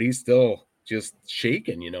breathing hard. He's still just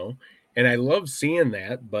shaking, and I love seeing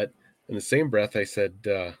that. But in the same breath, I said,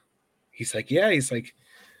 he's like, yeah, he's like,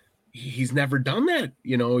 he's never done that.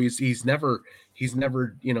 He's never,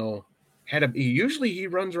 usually he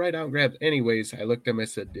runs right out and grabs. Anyways, I looked at him, I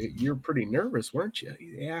said, you're pretty nervous, weren't you?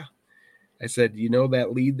 Yeah. I said, you know,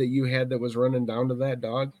 that lead that you had that was running down to that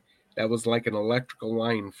dog, that was like an electrical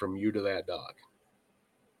line from you to that dog.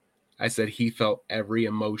 I said, he felt every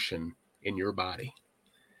emotion in your body.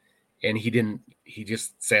 And he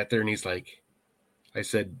just sat there and he's like, I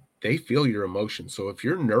said, they feel your emotions. So if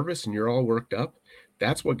you're nervous and you're all worked up,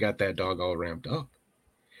 that's what got that dog all ramped up.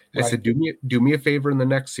 I said, do me a favor in the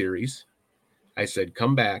next series. I said,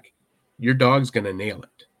 come back. Your dog's going to nail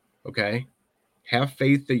it. Okay. Have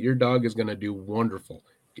faith that your dog is going to do wonderful.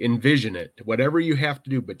 Envision it, whatever you have to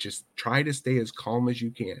do, but just try to stay as calm as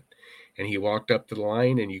you can. And he walked up to the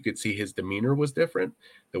line and you could see his demeanor was different.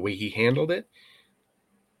 The way he handled it.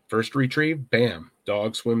 First retrieve, bam,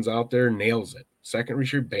 dog swims out there, nails it. Second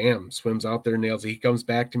retrieve, bam, swims out there, nails it. He comes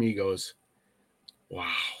back to me, he goes, wow,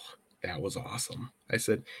 that was awesome. I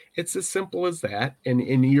said, it's as simple as that.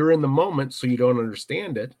 And you're in the moment, so you don't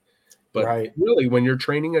understand it. But really, when you're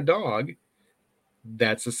training a dog,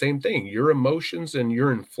 that's the same thing. Your emotions and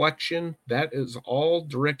your inflection, that is all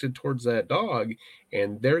directed towards that dog,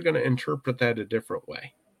 and they're going to interpret that a different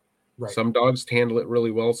way. Right. Some dogs handle it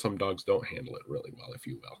really well. Some dogs don't handle it really well, if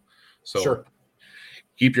you will. So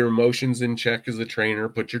keep your emotions in check as a trainer,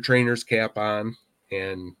 put your trainer's cap on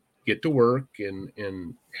and get to work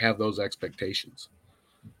and have those expectations.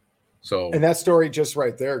 So, and that story just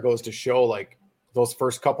right there goes to show, like, those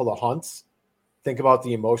first couple of hunts, think about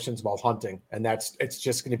the emotions while hunting, and it's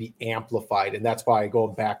just going to be amplified. And that's why I go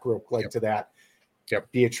back real quick to that.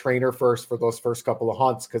 Be a trainer first for those first couple of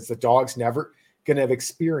hunts, because the dog's never going to have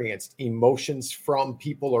experienced emotions from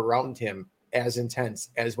people around him as intense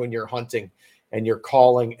as when you're hunting and you're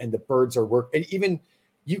calling and the birds are working. And even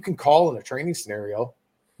you can call in a training scenario.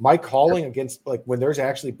 My calling against, like, when there's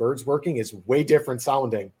actually birds working is way different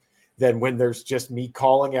sounding than when there's just me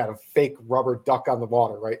calling at a fake rubber duck on the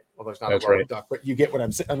water, right? Well, there's not a rubber duck, but you get what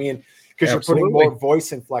I'm saying. I mean, because you're putting more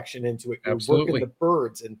voice inflection into it. You're working the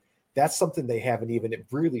birds, and that's something they haven't even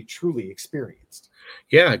really, truly experienced.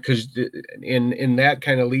 Yeah, because in that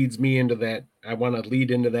kind of leads me into that. I want to lead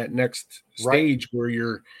into that next stage where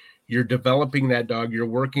you're developing that dog. You're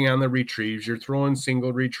working on the retrieves. You're throwing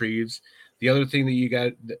single retrieves. The other thing that you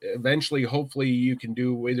got eventually, hopefully you can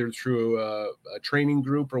do either through a training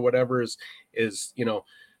group or whatever is, you know,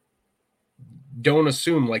 don't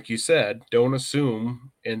assume, like you said, don't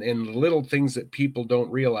assume. And little things that people don't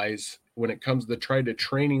realize when it comes to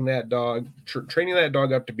training that dog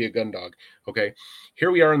up to be a gun dog. Okay. Here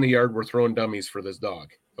we are in the yard. We're throwing dummies for this dog.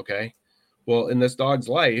 Okay. Well, in this dog's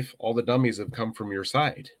life, all the dummies have come from your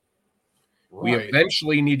side. We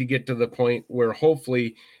eventually need to get to the point where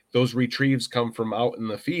hopefully those retrieves come from out in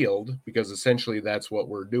the field, because essentially that's what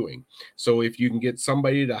we're doing. So if you can get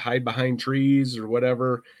somebody to hide behind trees or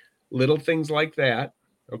whatever, little things like that.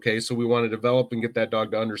 Okay. So we want to develop and get that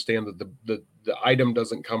dog to understand that the item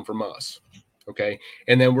doesn't come from us. Okay.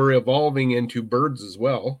 And then we're evolving into birds as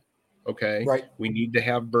well. Okay. We need to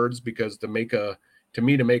have birds, because to make a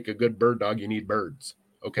good bird dog, you need birds.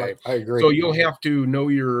 Okay. I agree. So you'll have to know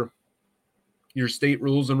your state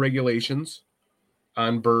rules and regulations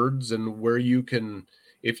on birds, and where you can,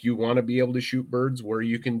 if you want to be able to shoot birds, where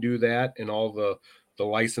you can do that, and all the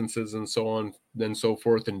licenses and so on and so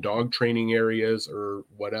forth, in dog training areas or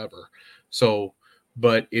whatever. So,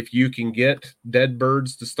 but if you can get dead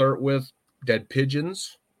birds to start with, dead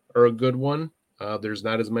pigeons are a good one. There's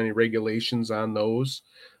not as many regulations on those.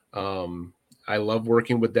 I love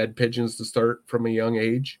working with dead pigeons to start from a young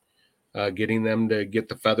age. Getting them to get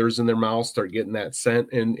the feathers in their mouth, start getting that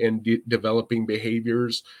scent and developing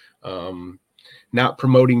behaviors, not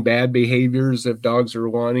promoting bad behaviors if dogs are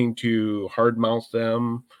wanting to hard mouth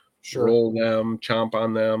them, roll them, chomp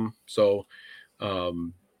on them. So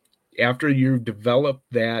after you've developed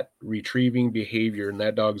that retrieving behavior and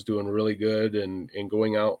that dog's doing really good and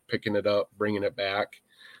going out, picking it up, bringing it back,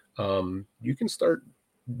 you can start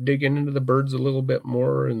digging into the birds a little bit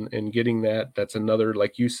more and getting that's another,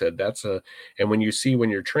 like you said, and when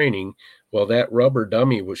you're training, well, that rubber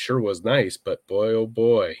dummy was nice, but boy, oh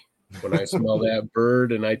boy, when I smell that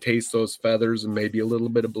bird and I taste those feathers and maybe a little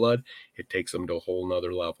bit of blood, it takes them to a whole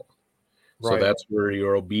nother level. So that's where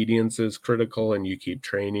your obedience is critical, and you keep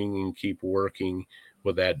training and keep working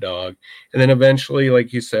with that dog. And then eventually,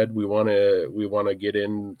 like you said, we want to get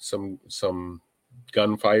in some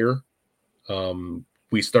gunfire.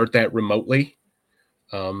 We start that remotely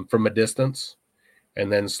from a distance,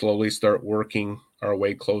 and then slowly start working our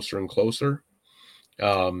way closer and closer.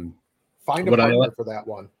 Find a partner for that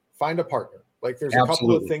one. Find a partner. Like, there's a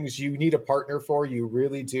couple of things you need a partner for. You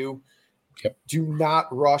really do. Do not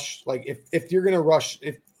rush. Like, if you're going to rush,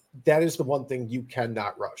 if that is the one thing you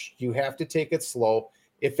cannot rush. You have to take it slow.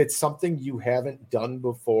 If it's something you haven't done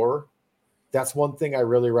before, That's one thing I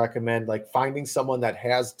really recommend, like finding someone that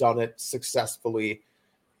has done it successfully.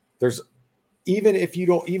 There's even if you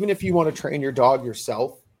want to train your dog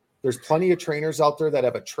yourself, there's plenty of trainers out there that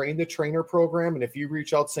have a train the trainer program. And if you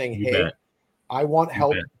reach out saying, You hey, bet. I want You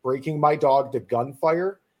help bet. breaking my dog to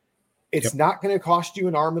gunfire, it's not going to cost you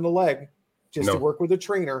an arm and a leg just to work with a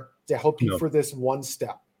trainer to help you for this one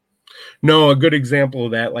step. No, a good example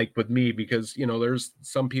of that, like with me, because, there's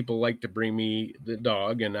some people like to bring me the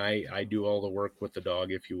dog and I do all the work with the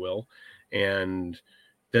dog, if you will. And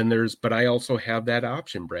then but I also have that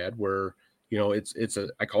option, Brad, where,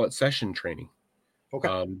 I call it session training.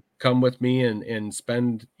 Okay. Come with me and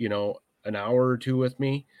spend, an hour or two with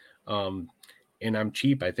me. And I'm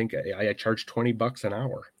cheap. I think I charge $20 an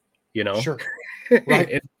hour, Sure.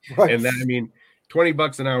 Right. And that, I mean,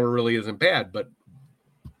 $20 an hour really isn't bad, but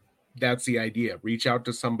that's the idea. Reach out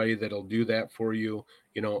to somebody that'll do that for you,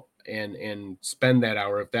 and spend that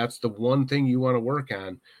hour. If that's the one thing you want to work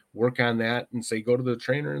on that and say, go to the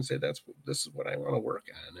trainer and say, this is what I want to work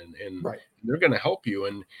on. And right. They're going to help you.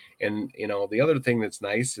 And, the other thing that's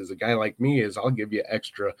nice is a guy like me is I'll give you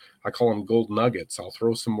extra, I call them gold nuggets. I'll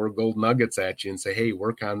throw some more gold nuggets at you and say, hey,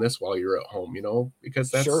 work on this while you're at home, because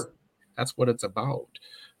that's what it's about.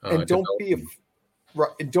 And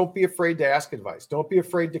don't be afraid to ask advice. Don't be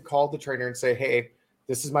afraid to call the trainer and say, hey,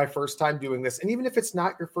 this is my first time doing this. And even if it's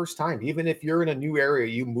not your first time, even if you're in a new area,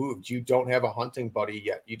 you moved, you don't have a hunting buddy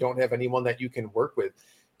yet, you don't have anyone that you can work with.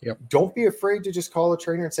 Yep. Don't be afraid to just call a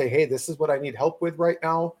trainer and say, hey, this is what I need help with right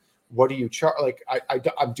now. What do you charge? Like,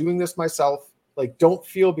 I'm doing this myself. Like, don't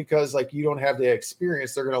feel because like you don't have the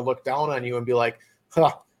experience, they're going to look down on you and be like,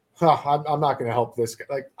 I'm not going to help this guy.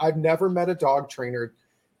 Like, I've never met a dog trainer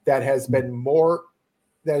that has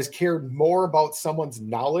cared more about someone's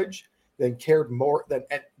knowledge than cared more than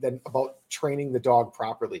about training the dog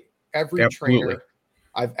properly. Every trainer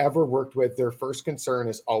I've ever worked with, their first concern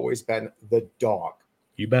has always been the dog.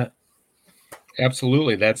 You bet.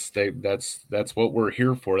 Absolutely. That's what we're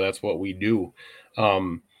here for. That's what we do.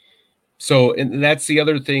 So, and that's the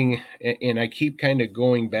other thing. And I keep kind of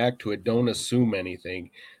going back to it. Don't assume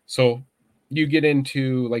anything. So you get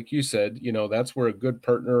into, like you said, that's where a good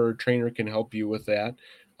partner or trainer can help you with that.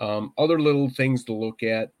 Other little things to look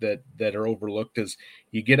at that are overlooked is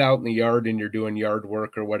you get out in the yard and you're doing yard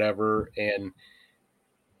work or whatever. And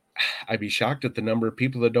I'd be shocked at the number of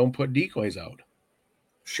people that don't put decoys out.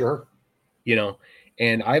 Sure.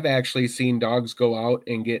 And I've actually seen dogs go out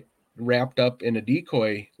and get wrapped up in a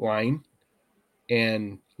decoy line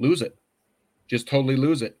and lose it, just totally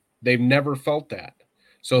lose it. They've never felt that.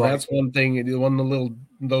 So that's one thing,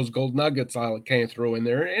 those gold nuggets I'll kind of throw in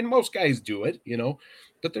there. And most guys do it,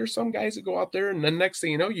 but there's some guys that go out there and the next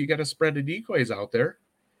thing you know, you got a spread of decoys out there.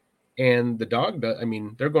 And the dog,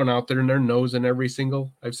 they're going out there and they're nosing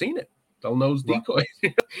I've seen it. They'll nose decoys.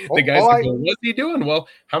 The guys go, what's he doing? Well,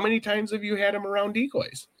 how many times have you had him around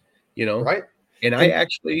decoys? Right. And I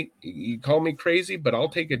actually, you call me crazy, but I'll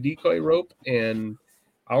take a decoy rope and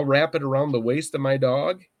I'll wrap it around the waist of my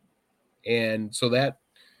dog. And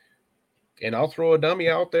I'll throw a dummy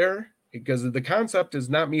out there because the concept is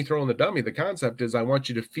not me throwing the dummy. The concept is I want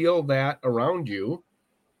you to feel that around you.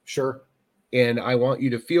 Sure. And I want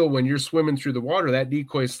you to feel when you're swimming through the water, that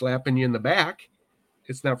decoy slapping you in the back.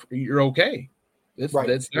 You're okay. It's not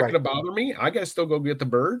going to bother me. I got to still go get the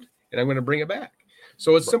bird and I'm going to bring it back.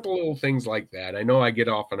 So it's simple little things like that. I know I get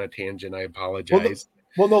off on a tangent. I apologize.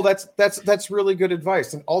 Well, no, that's really good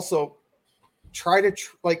advice. And also try to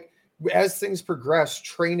as things progress,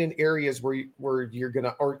 train in areas where you're going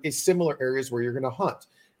to, or similar areas where you're going to hunt.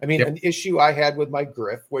 I mean, an issue I had with my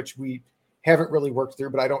Griff, which we haven't really worked through,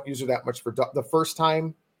 but I don't use her that much for the first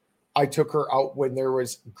time I took her out when there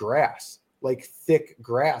was grass, like thick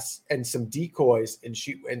grass and some decoys, and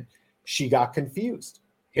she got confused.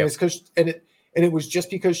 And it's because it was just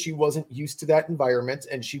because she wasn't used to that environment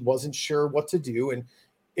and she wasn't sure what to do, and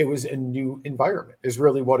it was a new environment is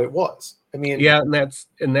really what it was. I mean, and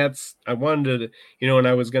that's I wanted to, and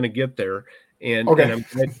I was going to get there, and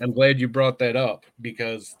I'm glad you brought that up,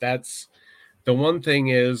 because that's the one thing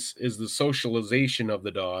is the socialization of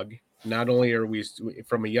the dog. Not only are we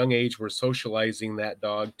from a young age, we're socializing that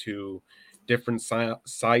dog to different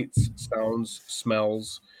sights, sounds,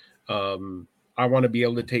 smells. I want to be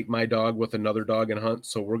able to take my dog with another dog and hunt.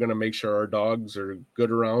 So we're going to make sure our dogs are good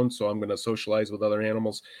around. So I'm going to socialize with other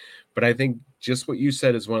animals. But I think just what you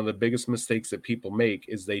said is one of the biggest mistakes that people make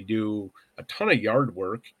is they do a ton of yard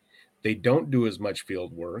work. They don't do as much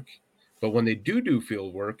field work. But when they do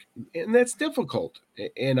field work, and that's difficult.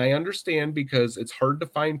 And I understand, because it's hard to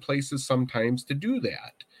find places sometimes to do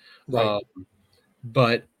that. Right.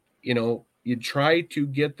 But, you try to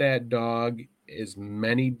get that dog as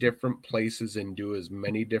many different places and do as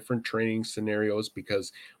many different training scenarios,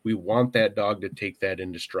 because we want that dog to take that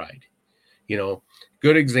into stride.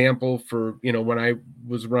 Good example for, when I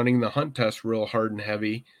was running the hunt test real hard and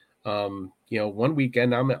heavy, one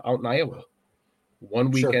weekend I'm out in Iowa,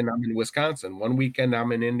 one weekend I'm in Wisconsin, one weekend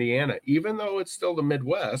I'm in Indiana, even though it's still the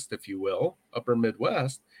Midwest, if you will, upper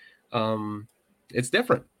Midwest, it's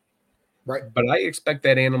different. Right. But I expect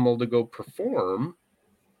that animal to go perform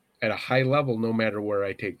at a high level no matter where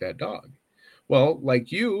I take that dog. Well,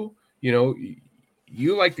 like you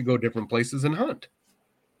like to go different places and hunt.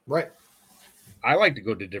 Right. I like to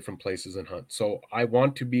go to different places and hunt. So I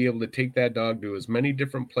want to be able to take that dog to as many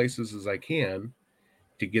different places as I can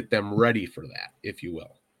to get them ready for that, if you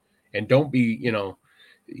will. And don't be,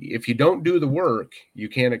 if you don't do the work, you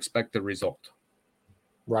can't expect the result.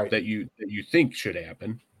 Right. That you think should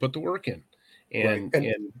happen. Put the work in and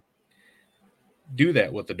do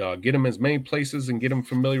that with the dog. Get them as many places and get them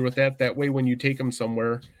familiar with that. That way, when you take them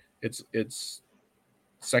somewhere, it's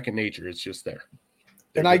second nature. It's just there.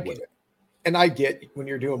 And I get when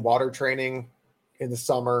you're doing water training in the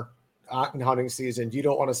summer, in hunting season, you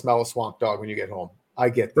don't want to smell a swamp dog when you get home. I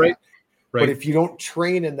get that. Right. But if you don't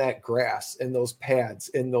train in that grass, in those pads,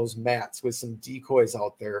 in those mats with some decoys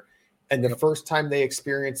out there, and the first time they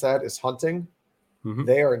experience that is hunting,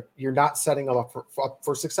 you're not setting them up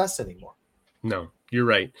for success anymore. No, you're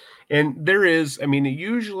right. And there is,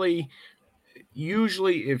 usually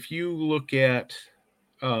if you look at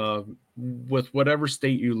with whatever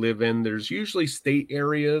state you live in, there's usually state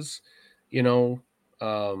areas,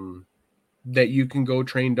 that you can go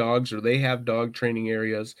train dogs, or they have dog training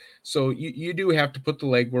areas. So you do have to put the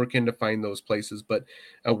legwork in to find those places. But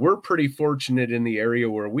we're pretty fortunate in the area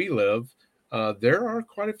where we live. There are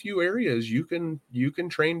quite a few areas you can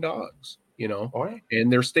train dogs,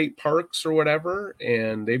 and they're state parks or whatever,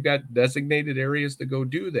 and they've got designated areas to go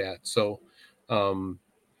do that. So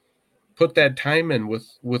put that time in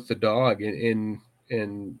with the dog, and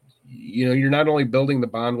you're not only building the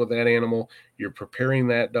bond with that animal, you're preparing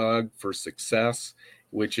that dog for success,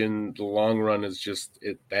 which in the long run is just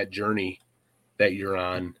that journey that you're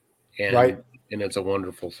on. And it's a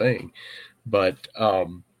wonderful thing. But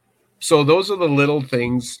so those are the little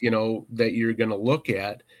things, that you're going to look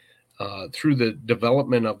at through the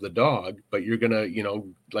development of the dog. But you're going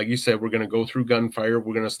to, like you said, we're going to go through gunfire.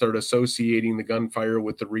 We're going to start associating the gunfire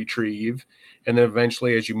with the retrieve. And then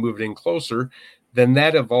eventually, as you move it in closer, then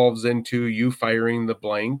that evolves into you firing the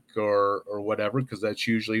blank or whatever, because that's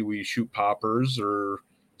usually we shoot poppers or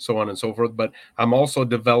so on and so forth. But I'm also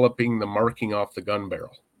developing the marking off the gun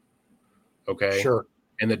barrel. Okay. Sure.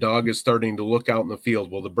 And the dog is starting to look out in the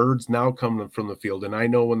field. Well, the bird's now coming from the field. And I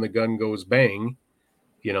know when the gun goes bang,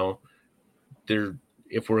 if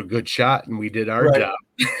we're a good shot and we did our job.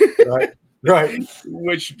 Right.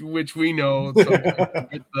 Which we know. So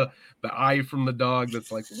get the eye from the dog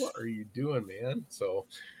that's like, what are you doing, man? So,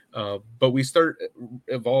 but we start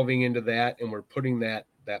evolving into that, and we're putting that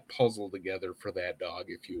puzzle together for that dog,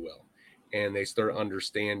 if you will. And they start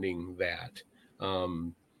understanding that.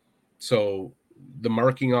 So the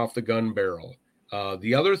marking off the gun barrel.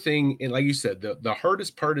 The other thing, and like you said, the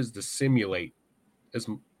hardest part is to simulate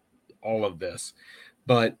all of this.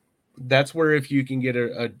 But that's where if you can get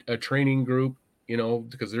a training group,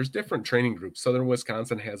 because there's different training groups. Southern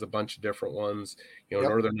Wisconsin has a bunch of different ones.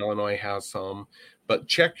 Northern Illinois has some. But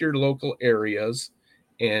check your local areas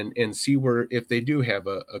and see where if they do have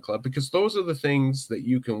a club, because those are the things that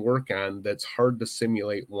you can work on that's hard to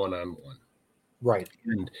simulate one-on-one. Right.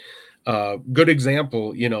 And good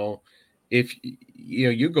example, if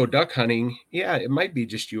you go duck hunting, it might be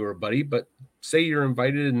just you or a buddy, but say you're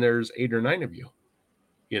invited and there's 8 or 9 of you.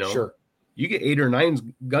 Sure. You get 8 or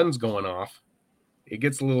 9 guns going off, it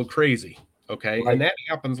gets a little crazy. Okay. Right. And that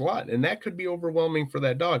happens a lot. And that could be overwhelming for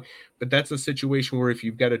that dog. But that's a situation where if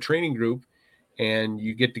you've got a training group and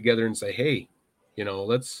you get together and say, hey,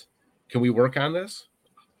 can we work on this?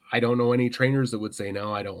 I don't know any trainers that would say,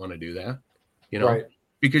 no, I don't want to do that, right.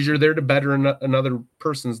 Because you're there to better another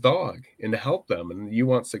person's dog and to help them, and you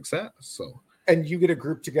want success. So, and you get a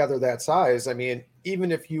group together that size.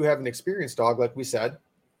 Even if you have an experienced dog, like we said,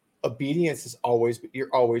 obedience is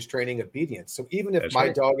you're always training obedience. So even if my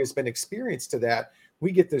dog has been experienced to that,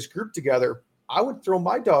 we get this group together. I would throw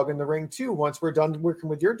my dog in the ring too once we're done working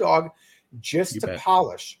with your dog, just to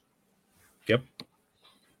polish. Yep.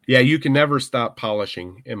 Yeah, you can never stop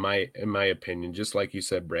polishing, in my opinion. Just like you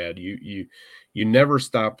said, Brad, you never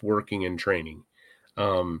stop working and training.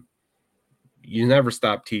 You never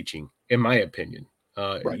stop teaching, in my opinion.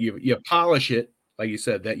 You polish it like you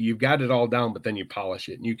said, that you've got it all down, but then you polish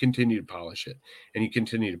it and you continue to polish it and you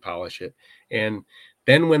continue to polish it. And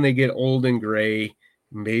then when they get old and gray,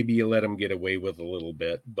 maybe you let them get away with a little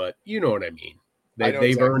bit, but you know what I mean.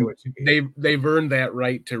 They've earned that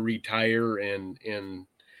right to retire and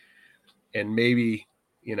maybe,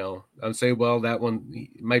 you know, I'm saying, well, that one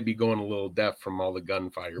might be going a little deaf from all the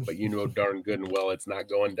gunfire, but you know darn good and well it's not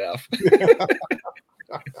going deaf.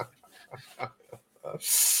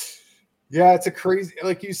 Yeah, it's a crazy,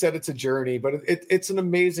 like you said, it's a journey, but it's an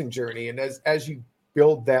amazing journey. And as you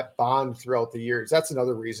build that bond throughout the years, that's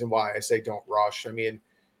another reason why I say don't rush. I mean,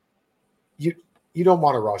 you don't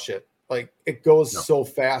want to rush it. Like it goes so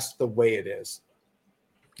fast the way it is.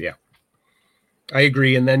 Yeah, I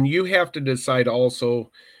agree. And then you have to decide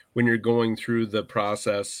also when you're going through the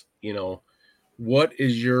process, you know, what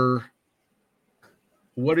is your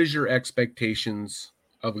expectations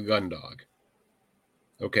of a gun dog?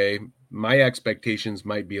 Okay. My expectations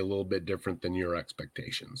might be a little bit different than your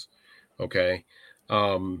expectations. Okay.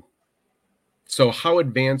 So how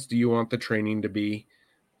advanced do you want the training to be?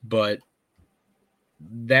 But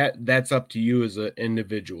that's up to you as an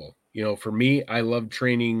individual. You know, for me, I love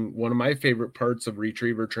training. One of my favorite parts of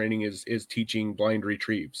retriever training is teaching blind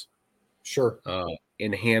retrieves. Sure.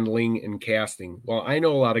 In handling and casting. Well, I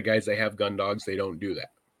know a lot of guys that have gun dogs. They don't do that.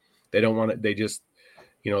 They don't want it. They just,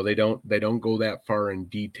 you know, they don't go that far in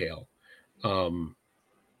detail.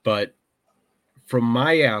 But from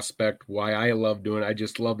my aspect, why I love doing it, I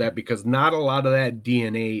just love that because not a lot of that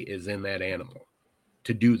DNA is in that animal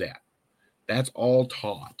to do that. That's all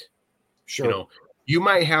taught. Sure. You know, you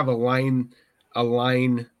might have a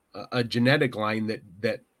genetic line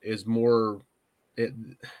that is more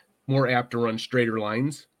apt to run straighter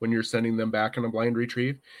lines when you're sending them back on a blind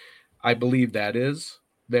retrieve. I believe that is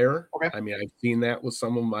there. Okay. I mean, I've seen that with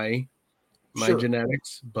some of my Sure.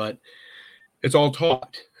 genetics, but it's all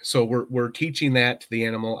taught. So we're teaching that to the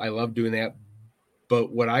animal. I love doing that.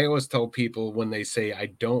 But what I always tell people when they say, I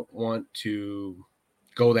don't want to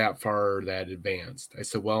go that far or that advanced, I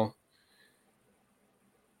said, well,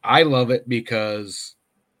 I love it because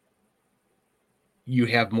you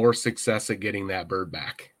have more success at getting that bird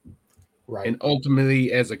back. Right. And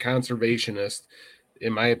ultimately, as a conservationist,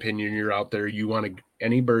 in my opinion, you're out there, you want to,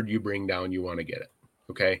 any bird you bring down, you want to get it.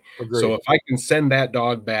 Okay. Agreed. So if I can send that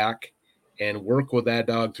dog back and work with that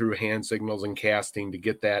dog through hand signals and casting to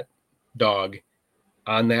get that dog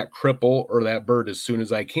on that cripple or that bird as soon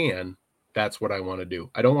as I can, that's what I want to do.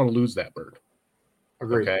 I don't want to lose that bird.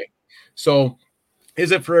 Agreed. Okay. So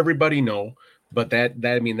is it for everybody? No. But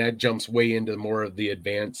that jumps way into more of the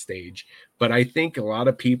advanced stage. But I think a lot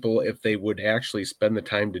of people, if they would actually spend the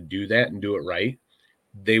time to do that and do it right,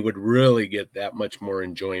 they would really get that much more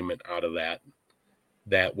enjoyment out of that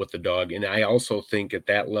with the dog. And I also think at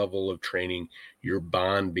that level of training, your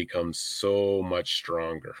bond becomes so much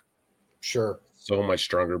stronger. Sure. So much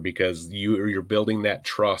stronger because you're building that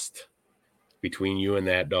trust between you and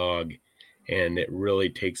that dog, and it really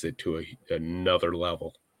takes it to another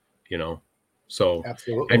level, you know. So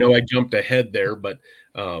absolutely. I know I jumped ahead there, but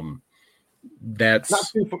that's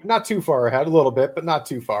not too far ahead, a little bit, but not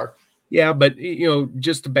too far. Yeah, but you know,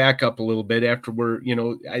 just to back up a little bit after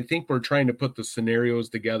I think we're trying to put the scenarios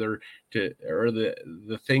together or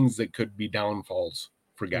the things that could be downfalls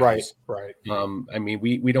for guys. Right. I mean,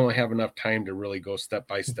 we don't have enough time to really go step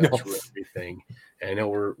by step through everything. I know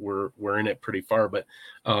we're in it pretty far, but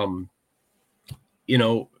you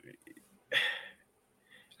know,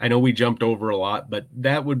 I know we jumped over a lot, but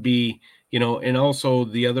that would be, you know, and also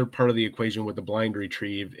the other part of the equation with the blind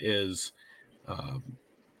retrieve is,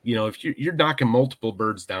 you know, if you're knocking multiple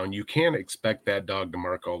birds down, you can't expect that dog to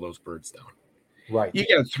mark all those birds down. Right. You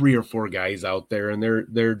got 3 or 4 guys out there and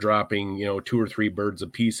they're dropping, you know, 2 or 3 birds a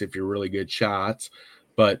piece if you're really good shots,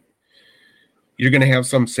 but you're going to have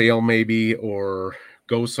some sale maybe or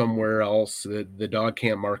go somewhere else that the dog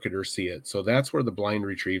can't mark it or see it. So that's where the blind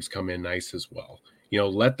retrieves come in nice as well. You know,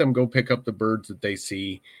 let them go pick up the birds that they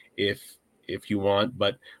see if you want.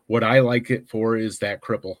 But what I like it for is that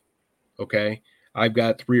cripple. Okay. I've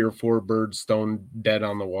got 3 or 4 birds stone dead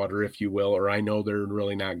on the water, if you will, or I know they're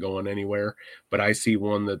really not going anywhere, but I see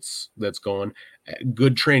one that's going.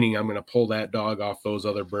 Good training. I'm going to pull that dog off those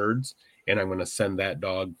other birds and I'm going to send that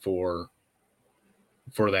dog for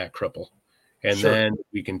that cripple. And Sure. Then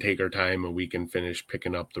we can take our time and we can finish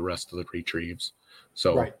picking up the rest of the retrieves.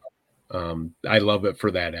 So right. I love it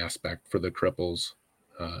for that aspect, for the cripples,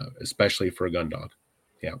 especially for a gun dog.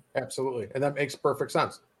 Yeah, absolutely. And that makes perfect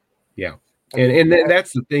sense. Yeah. And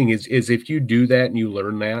that's the thing is if you do that and you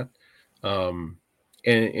learn that,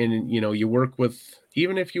 and you work with,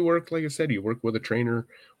 even if you work, like I said, you work with a trainer,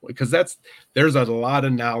 because there's a lot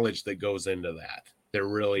of knowledge that goes into that. There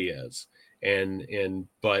really is.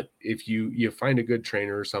 But if you find a good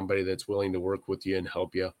trainer or somebody that's willing to work with you and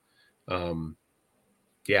help you,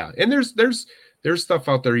 yeah. And there's stuff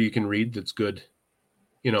out there you can read that's good.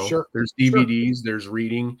 Sure. There's DVDs, there's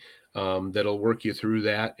reading, that'll work you through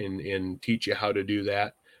that and teach you how to do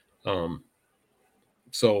that.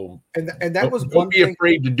 So and that was don't be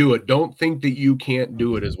afraid to do it. Don't think that you can't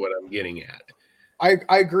do it is what I'm getting at. I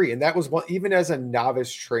agree. And that was one, even as a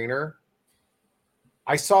novice trainer,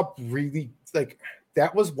 I saw really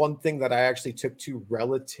that was one thing that I actually took to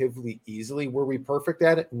relatively easily. Were we perfect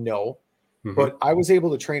at it? No. Mm-hmm. But I was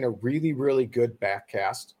able to train a really, really good back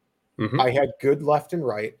cast. Mm-hmm. I had good left and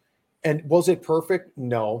right. And was it perfect?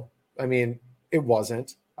 No. I mean, it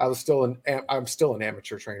wasn't. I'm still an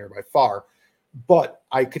amateur trainer by far. But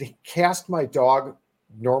I could cast my dog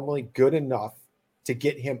normally good enough to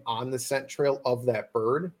get him on the scent trail of that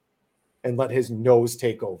bird and let his nose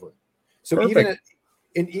take over. So perfect.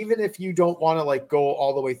 Even if you don't want to go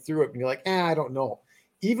all the way through it and you're like, I don't know.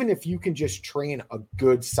 Even if you can just train a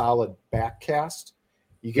good solid back cast,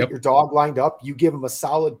 you get your dog lined up, you give him a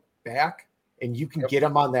solid back, and you can get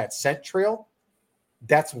him on that scent trail.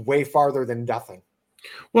 That's way farther than nothing.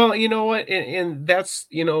 Well, you know what? And that's,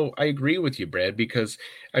 I agree with you, Brad, because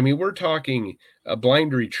we're talking a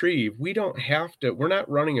blind retrieve. We're not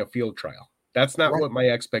running a field trial. That's not what my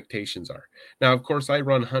expectations are. Now, of course, I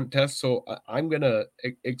run hunt tests, so I'm going to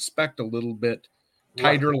expect a little bit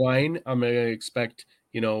tighter line. I'm going to expect,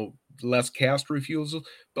 less cast refusal.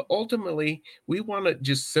 But ultimately, we want to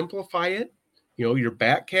just simplify it, your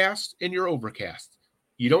back cast and your overcast.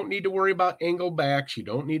 You don't need to worry about angle backs. You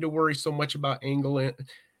don't need to worry so much about angle.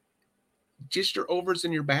 Just your overs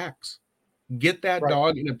and your backs. Get that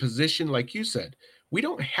dog in a position, like you said. We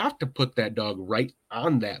don't have to put that dog right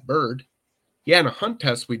on that bird. Yeah, in a hunt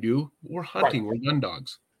test we do. We're hunting. We're gun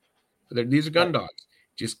dogs. These are gun dogs.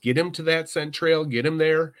 Just get him to that scent trail. Get him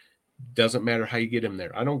there. Doesn't matter how you get him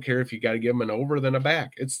there. I don't care if you got to give him an over than a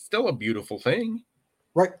back. It's still a beautiful thing.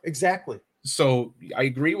 Right, exactly. So I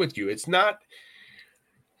agree with you. It's not...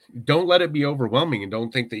 Don't let it be overwhelming, and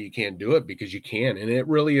don't think that you can't do it, because you can. And it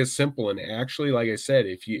really is simple. And actually, like I said,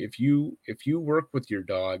 if you work with your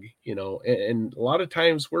dog, and a lot of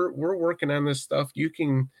times we're working on this stuff, you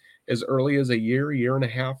can, as early as a year and a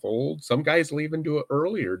half old. Some guys will even do it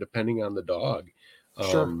earlier, depending on the dog.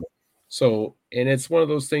 Sure. So, and it's one of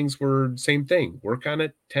those things where same thing, work on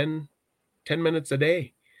it 10 minutes a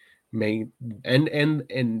day,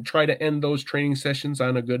 and try to end those training sessions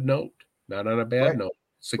on a good note, not on a bad note.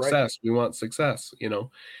 Success. We want success,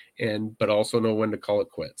 but also know when to call it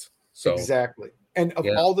quits. So exactly. And of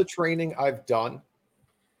all the training I've done,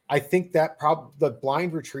 I think that the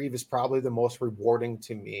blind retrieve is probably the most rewarding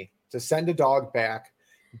to me, to send a dog back,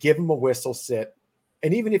 give them a whistle sit.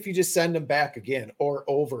 And even if you just send them back again or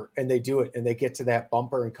over and they do it and they get to that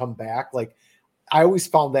bumper and come back, I always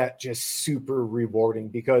found that just super rewarding,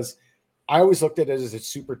 because I always looked at it as a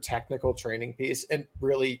super technical training piece. And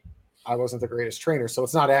really, I wasn't the greatest trainer, so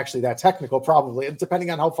it's not actually that technical, probably, depending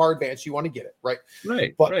on how far advanced you want to get it.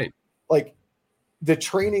 Right. But the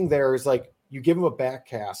training there is you give them a back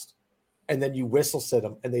cast and then you whistle sit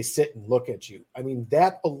them and they sit and look at you. I mean,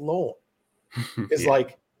 that alone is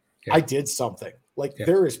I did something.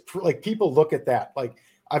 There is people look at that.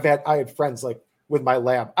 I had friends with my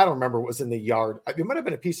lab. I don't remember what was in the yard. It might have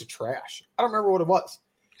been a piece of trash. I don't remember what it was,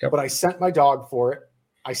 but I sent my dog for it.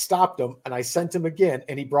 I stopped him and I sent him again,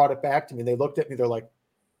 and he brought it back to me. And they looked at me. They're like,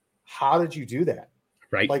 "How did you do that?"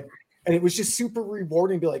 Right. And it was just super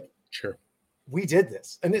rewarding to be like, "Sure, we did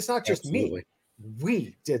this." And it's not just me.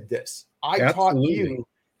 We did this. I taught you,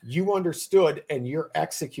 you understood, and you're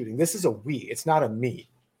executing. This is a we. It's not a me.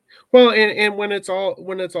 Well, and when it's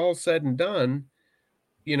all said and done,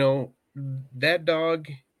 that dog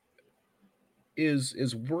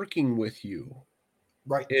is working with you.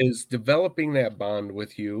 Right. Is developing that bond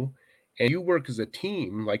with you, and you work as a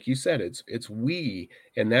team. Like you said, it's we,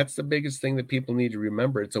 and that's the biggest thing that people need to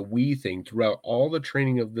remember. It's a we thing throughout all the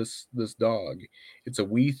training of this dog. It's a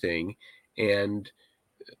we thing, and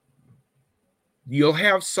you'll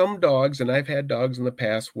have some dogs, and I've had dogs in the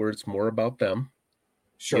past where it's more about them.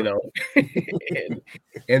 Sure.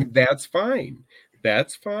 And that's fine.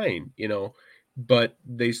 That's fine, but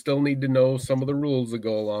they still need to know some of the rules that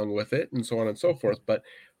go along with it, and so on and so forth. But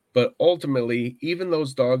ultimately, even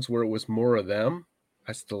those dogs where it was more of them,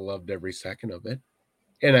 I still loved every second of it,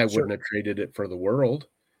 and I wouldn't have traded it for the world,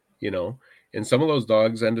 and some of those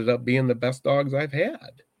dogs ended up being the best dogs I've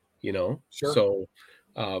had, Sure. So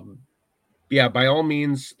yeah, by all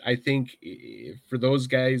means, I think for those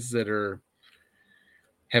guys that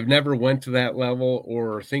have never went to that level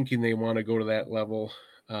or are thinking they want to go to that level,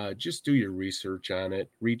 just do your research on it.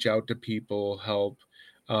 Reach out to people, help.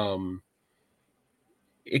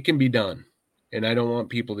 It can be done. And I don't want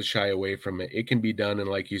people to shy away from it. It can be done. And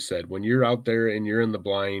like you said, when you're out there and you're in the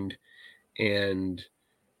blind and,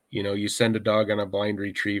 you know, you send a dog on a blind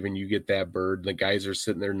retrieve and you get that bird, the guys are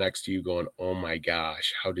sitting there next to you going, oh my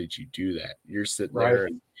gosh, how did you do that? You're sitting there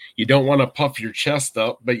and you don't want to puff your chest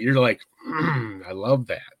up, but you're like, I love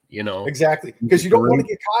that, you know? Exactly. Because you don't want to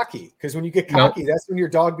get cocky. Because when you get cocky, that's when your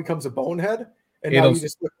dog becomes a bonehead. And now you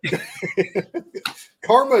just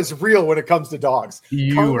karma is real when it comes to dogs.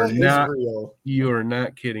 You are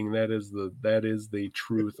not kidding. That is the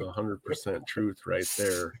truth, 100% truth right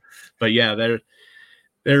there. But yeah,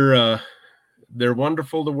 they're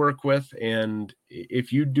wonderful to work with, and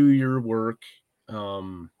if you do your work,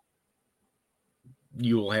 you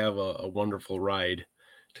will have a wonderful ride,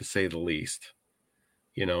 to say the least.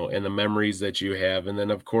 You know, and the memories that you have, and then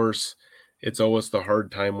of course, it's always the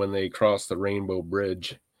hard time when they cross the rainbow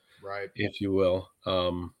bridge, right? If you will.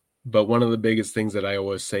 But one of the biggest things that I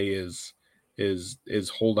always say is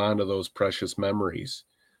hold on to those precious memories,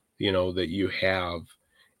 you know, that you have,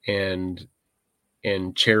 and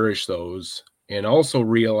cherish those, and also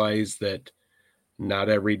realize that not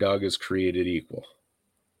every dog is created equal.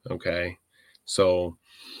 Okay. So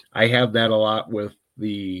I have that a lot with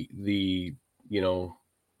the, you know,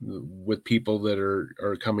 with people that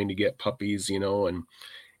are coming to get puppies, you know, and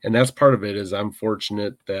that's part of it. Is I'm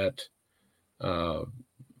fortunate that a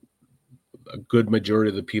good majority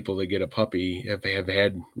of the people that get a puppy have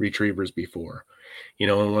had retrievers before, you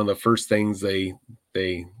know, and one of the first things they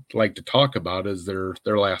like to talk about is their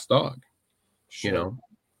last dog, you know,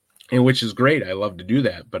 and which is great. I love to do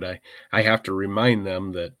that, but I have to remind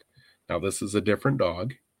them that now this is a different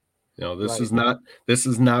dog. You know, this is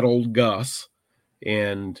not old Gus.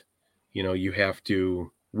 And, you know, you have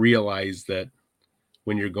to realize that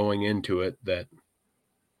when you're going into it, that,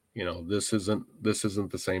 you know, this isn't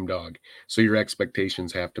the same dog. So your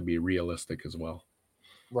expectations have to be realistic as well.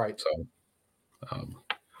 Right. So,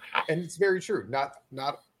 and it's very true. Not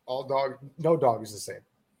all no dog is the same.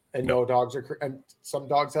 And no dogs are, and some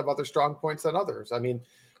dogs have other strong points than others. I mean,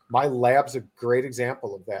 my lab's a great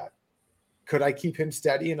example of that. Could I keep him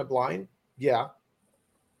steady in a blind? Yeah.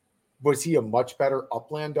 Was he a much better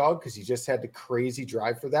upland dog because he just had the crazy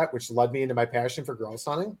drive for that, which led me into my passion for grouse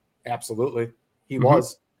hunting? Absolutely. He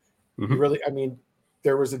was. He really, I mean,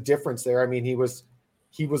 there was a difference there. I mean, he was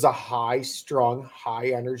a high-strung,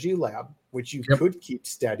 high-energy lab, which you could keep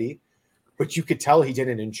steady, but you could tell he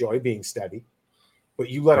didn't enjoy being steady. But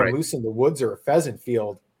you let him loose in the woods or a pheasant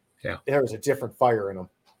field, there was a different fire in him.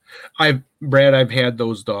 Brad, I've had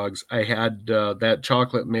those dogs. I had that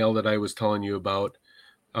chocolate male that I was telling you about.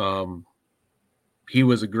 He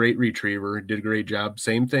was a great retriever, did a great job.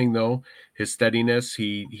 Same thing though, his steadiness,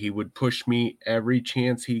 he would push me every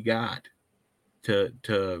chance he got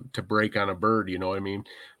to break on a bird, you know what I mean?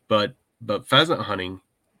 But pheasant hunting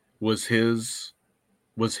was his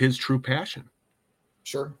true passion.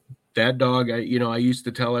 Sure. That dog, I used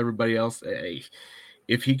to tell everybody else, hey,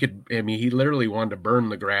 if he could, I mean, he literally wanted to burn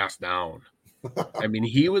the grass down. I mean,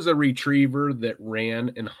 he was a retriever that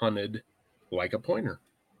ran and hunted like a pointer.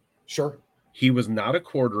 Sure. He was not a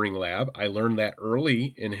quartering lab. I learned that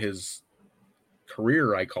early in his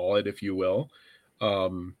career, I call it, if you will.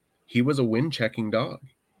 He was a wind checking dog.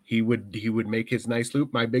 He would make his nice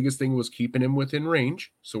loop. My biggest thing was keeping him within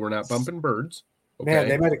range, so we're not bumping birds. Okay? Man,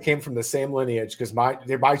 they might have came from the same lineage because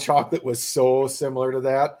my chocolate was so similar to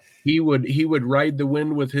that. He would ride the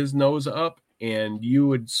wind with his nose up, and you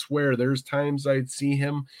would swear. There's times I'd see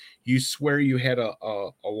him. You swear you had a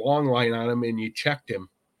long line on him, and you checked him.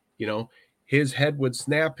 You know, his head would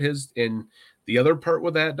snap. And the other part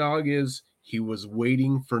with that dog is he was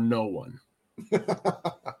waiting for no one.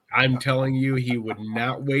 I'm telling you, he would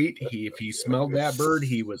not wait. If he smelled that bird,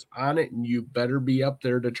 he was on it, and you better be up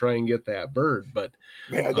there to try and get that bird. But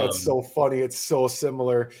man, that's so funny. It's so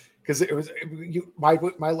similar because my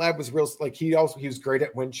lab was real. Like he was great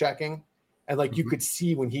at wind checking, and like you could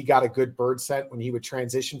see when he got a good bird scent when he would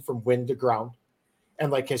transition from wind to ground,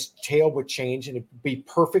 and like his tail would change and it'd be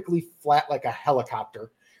perfectly flat like a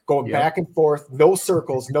helicopter going back and forth, no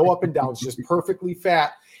circles, no up and downs, just perfectly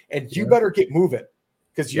fat. And you better get moving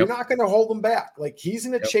because you're not going to hold him back. Like he's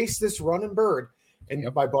going to chase this running bird.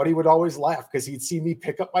 And my buddy would always laugh because he'd see me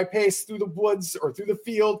pick up my pace through the woods or through the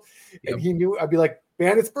field. And he knew I'd be like,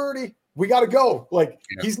 man, it's Birdie. We got to go. Like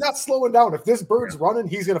he's not slowing down. If this bird's running,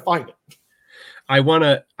 he's going to find it. I want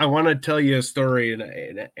to tell you a story, and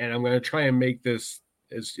I'm going to try and make this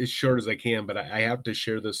as short as I can, but I have to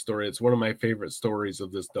share this story. It's one of my favorite stories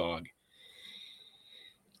of this dog.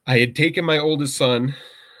 I had taken my oldest son,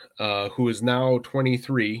 who is now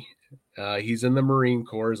 23. He's in the Marine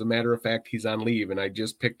Corps. As a matter of fact, he's on leave, and I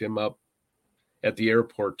just picked him up at the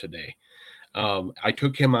airport today. I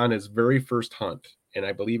took him on his very first hunt, and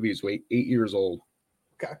I believe he's 8 years old.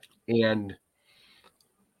 Okay. And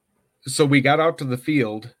so we got out to the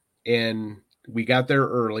field, and we got there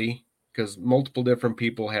early because multiple different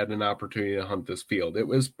people had an opportunity to hunt this field. It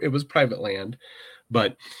was private land,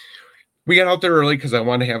 but we got out there early because I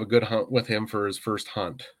wanted to have a good hunt with him for his first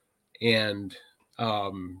hunt. And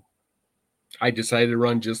I decided to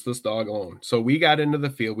run just this dog alone. So we got into the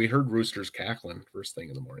field. We heard roosters cackling first thing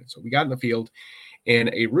in the morning. So we got in the field, and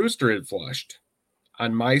a rooster had flushed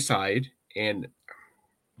on my side, and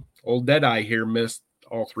old Deadeye here missed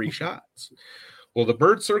all 3 shots. Well, the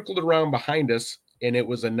bird circled around behind us, and it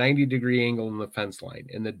was a 90-degree angle in the fence line.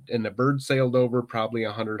 And the bird sailed over probably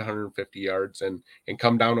 150 yards and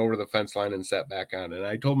come down over the fence line and sat back on. And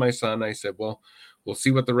I told my son, I said, well, we'll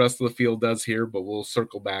see what the rest of the field does here, but we'll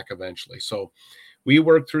circle back eventually. So we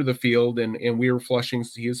worked through the field, and we were flushing.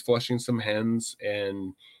 He was flushing some hens,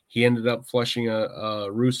 and he ended up flushing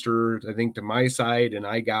a rooster, I think, to my side, and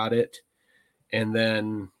I got it. And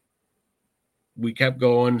then we kept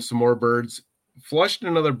going, some more birds. Flushed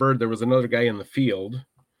another bird. There was another guy in the field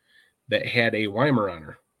that had a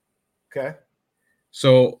Weimaraner. Okay.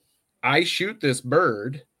 So I shoot this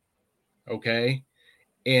bird, okay,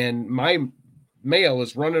 and my male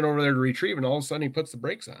is running over there to retrieve, and all of a sudden he puts the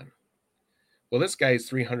brakes on. Well, this guy's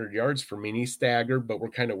 300 yards from me, and he's staggered, but we're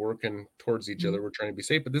kind of working towards each other. We're trying to be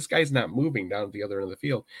safe, but this guy's not moving down at the other end of the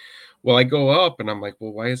field. Well, I go up, and I'm like,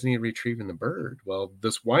 well, why isn't he retrieving the bird? Well,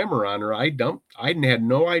 this Weimaraner, I had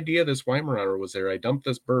no idea this Weimaraner was there. I dumped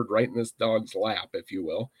this bird right in this dog's lap, if you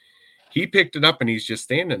will. He picked it up, and he's just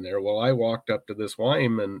standing there. Well, I walked up to this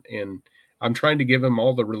Weim, and I'm trying to give him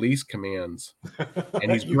all the release commands,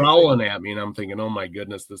 and he's growling at me, and I'm thinking, oh, my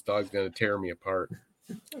goodness, this dog's going to tear me apart.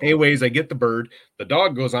 Anyways, I get the bird. The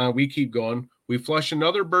dog goes on. We keep going. We flush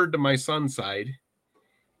another bird to my son's side,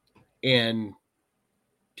 and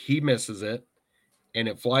he misses it, and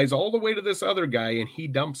it flies all the way to this other guy, and he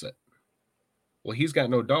dumps it. Well, he's got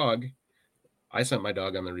no dog. I sent my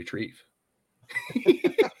dog on the retrieve.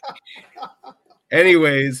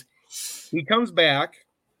 Anyways, he comes back.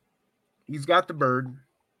 He's got the bird.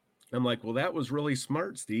 I'm like, well, that was really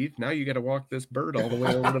smart, Steve. Now you got to walk this bird all the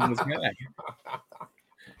way over to this guy.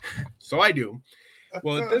 So I do.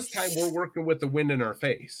 Well, at this time, we're working with the wind in our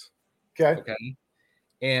face. Okay.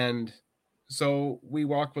 And so we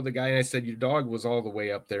walked with the guy, and I said, your dog was all the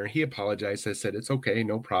way up there. He apologized. I said, it's okay,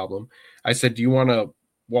 no problem. I said, do you want to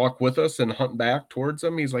walk with us and hunt back towards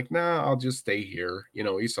him? He's like, nah, I'll just stay here. You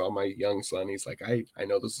know, he saw my young son. He's like, I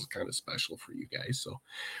know this is kind of special for you guys. So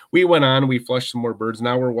we went on, we flushed some more birds.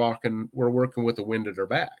 Now we're working with the wind at our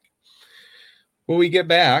back. Well, we get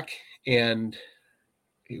back, and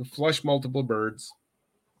you flush multiple birds.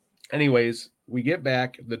 Anyways, we get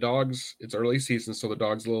back. The dog's, it's early season, so the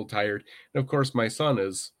dog's a little tired. And of course, my son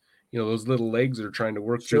is, those little legs are trying to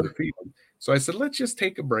work through the field. So I said, let's just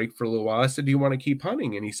take a break for a little while. I said, do you want to keep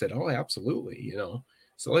hunting? And he said, oh, absolutely.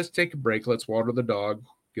 So let's take a break. Let's water the dog,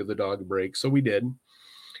 give the dog a break. So we did.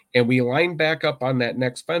 And we lined back up on that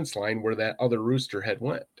next fence line where that other rooster had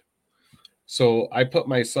went. So I put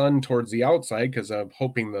my son towards the outside because I'm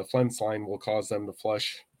hoping the fence line will cause them to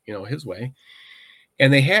flush, his way.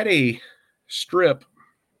 And they had a strip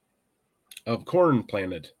of corn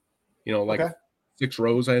planted, 6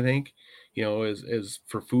 rows, I think, is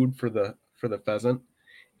for food for the pheasant.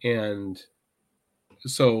 And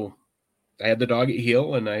so I had the dog at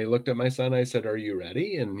heel, and I looked at my son. I said, are you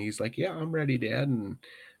ready? And he's like, yeah, I'm ready, Dad. And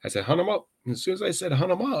I said, hunt him up. And as soon as I said,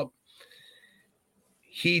 hunt him up,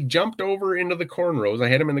 he jumped over into the corn rows. I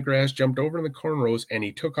had him in the grass, jumped over in the corn rows, and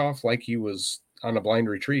he took off like he was on a blind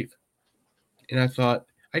retrieve. And I thought,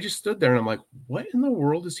 I just stood there, and I'm like, what in the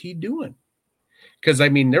world is he doing? Because,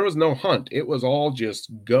 there was no hunt. It was all just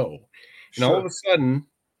go. And all of a sudden,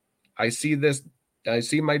 I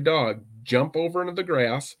see my dog jump over into the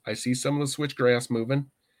grass. I see some of the switchgrass moving. And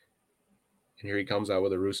here he comes out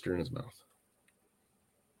with a rooster in his mouth.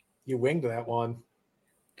 You winged that one.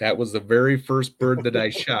 That was the very first bird that I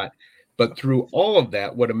shot. But through all of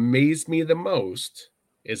that, what amazed me the most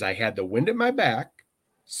is I had the wind at my back.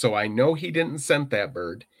 So I know he didn't scent that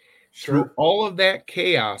bird. Through all of that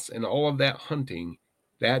chaos and all of that hunting,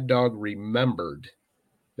 that dog remembered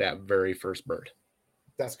that very first bird.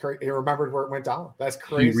 That's crazy. He remembered where it went down. That's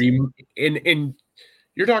crazy. And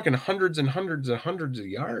You're talking hundreds and hundreds and hundreds of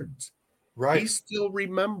yards. Right. He still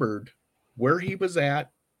remembered where he was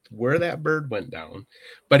at, where that bird went down.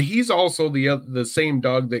 But he's also the same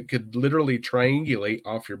dog that could literally triangulate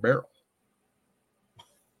off your barrel.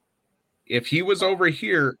 If he was over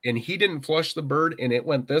here and he didn't flush the bird and it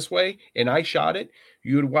went this way and I shot it,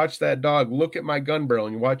 you would watch that dog look at my gun barrel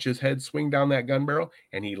and you watch his head swing down that gun barrel,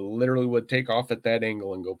 and he literally would take off at that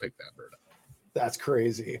angle and go pick that bird up. That's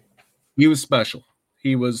crazy. He was special.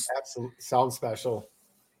 He was absolutely sounds special.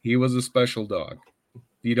 He was a special dog.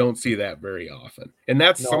 You don't see that very often. And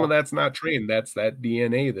that's some of that's not trained. That's that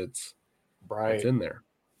DNA that's in there.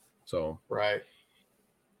 So right.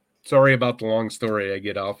 Sorry about the long story. I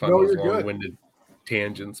get off on those long-winded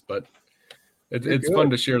tangents, but it's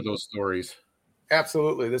fun to share those stories.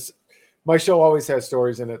 Absolutely. My show always has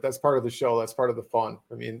stories in it. That's part of the show. That's part of the fun.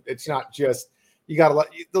 I mean, it's not just, you got to let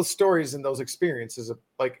those stories and those experiences,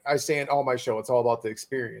 like I say in all my show, it's all about the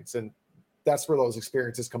experience. And that's where those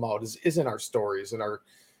experiences come out is in our stories and our.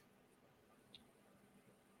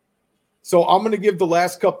 So I'm going to give the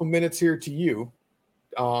last couple minutes here to you.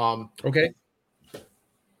 Okay.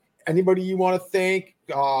 Anybody you want to thank,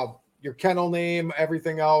 your kennel name,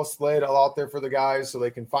 everything else, lay it all out there for the guys so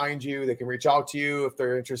they can find you. They can reach out to you if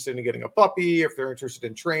they're interested in getting a puppy, if they're interested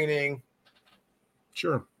in training.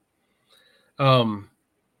 Sure. Well,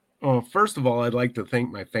 first of all, I'd like to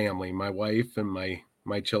thank my family, my wife and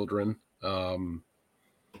my children.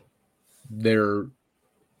 They're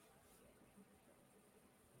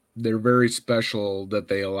very special that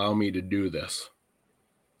they allow me to do this.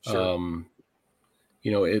 Sure.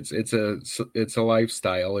 It's a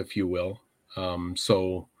lifestyle, if you will.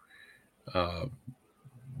 So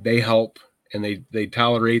they help and they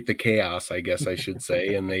tolerate the chaos, I guess I should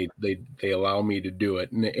say, and they allow me to do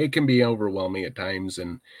it. And it can be overwhelming at times,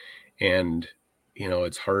 and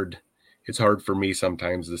it's hard for me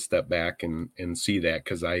sometimes to step back and see that,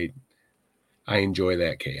 because I enjoy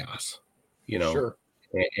that chaos, Sure.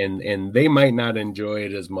 And they might not enjoy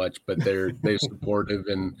it as much, but they're supportive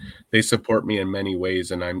and they support me in many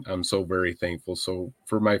ways. And I'm so very thankful. So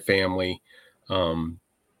for my family,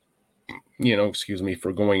 excuse me,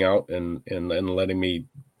 for going out and letting me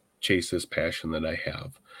chase this passion that I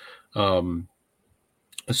have.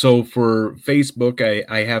 So for Facebook,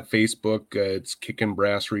 I have Facebook, it's Kickin'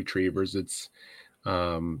 Brass Retrievers. It's,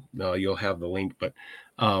 you'll have the link, but,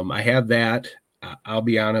 I have that. I'll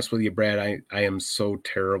be honest with you, Brad. I am so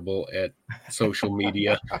terrible at social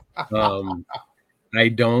media. I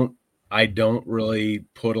don't really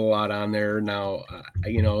put a lot on there now.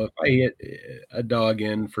 If I hit a dog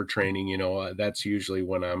in for training, that's usually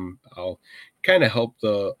when I'll kind of help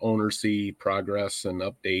the owner see progress and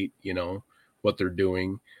update, what they're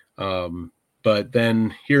doing. But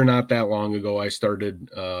then here, not that long ago, I started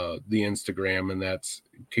the Instagram, and that's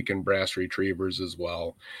Kickin' Brass Retrievers as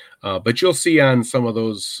well. But you'll see on some of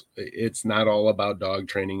those, it's not all about dog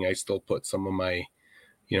training. I still put some of my,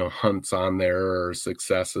 hunts on there, or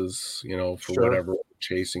successes, for Sure. whatever we're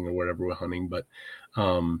chasing or whatever we're hunting. But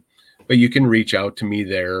you can reach out to me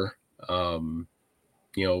there, via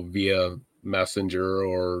Messenger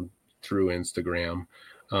or through Instagram.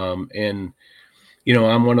 And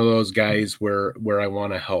I'm one of those guys where I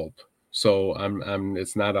want to help. So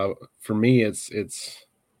it's not for me, it's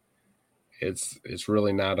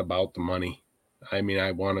really not about the money. I mean,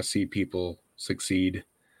 I want to see people succeed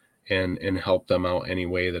and help them out any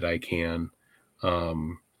way that I can.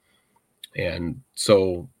 And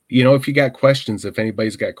so, if you got questions, if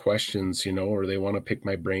anybody's got questions, or they want to pick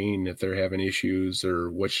my brain, if they're having issues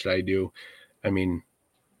or what should I do? I mean,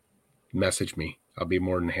 message me. I'll be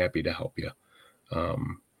more than happy to help you.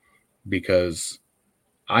 Because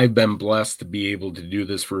I've been blessed to be able to do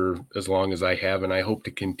this for as long as I have, and I hope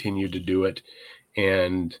to continue to do it.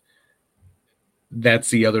 And that's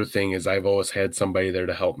the other thing, is I've always had somebody there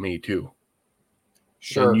to help me too.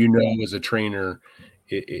 Sure. And as a trainer,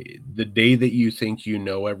 the day that you think you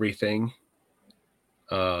know everything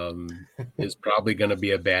is probably going to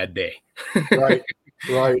be a bad day. Right.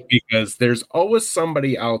 Because there's always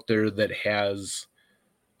somebody out there that has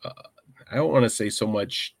I don't want to say so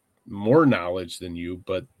much more knowledge than you,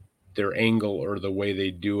 but their angle or the way they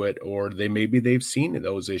do it, or they've seen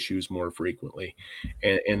those issues more frequently,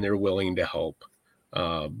 and they're willing to help.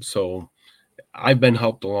 So I've been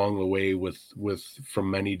helped along the way from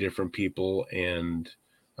many different people, and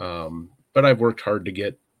but I've worked hard to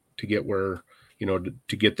get where,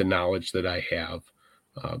 to get the knowledge that I have.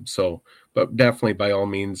 But definitely, by all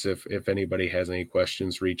means, if anybody has any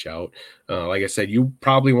questions, reach out. Like I said, you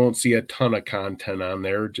probably won't see a ton of content on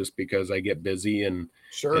there just because I get busy, and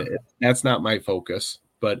sure, that's not my focus.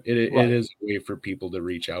 but it is a way for people to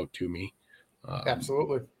reach out to me.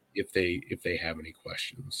 Absolutely. If they have any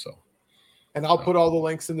questions. So, and I'll put all the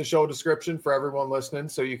links in the show description for everyone listening,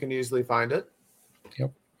 so you can easily find it.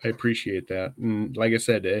 Yep. I appreciate that. And like I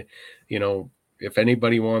said, if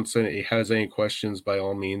anybody has any questions, by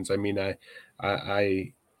all means. I mean, I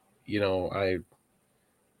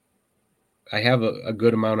have a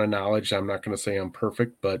good amount of knowledge. I'm not going to say I'm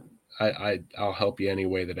perfect, but I'll help you any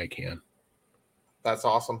way that I can. That's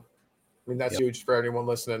awesome. I mean, that's huge for anyone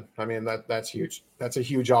listening. I mean, that's huge. That's a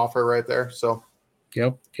huge offer right there. So,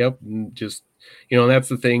 yep. And just, that's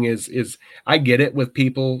the thing is I get it with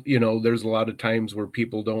people. There's a lot of times where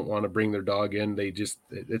people don't want to bring their dog in.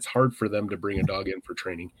 It's hard for them to bring a dog in for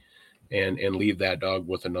training and leave that dog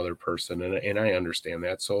with another person. And I understand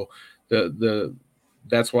that. So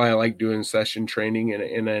that's why I like doing session training.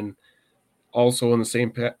 And then also in the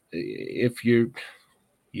same, if you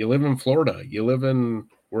live in Florida, you live in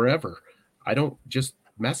wherever, I don't just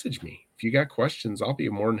message me. If you got questions, I'll be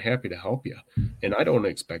more than happy to help you. And I don't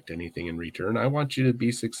expect anything in return. I want you to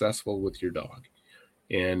be successful with your dog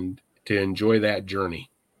and to enjoy that journey,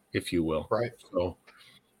 if you will. Right. So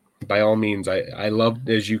by all means, I love,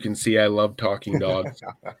 as you can see, I love talking dogs.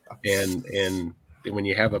 and when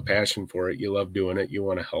you have a passion for it, you love doing it. You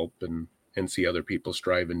want to help and see other people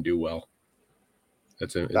strive and do well.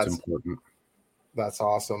 It's important. That's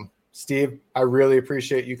awesome. Steve, I really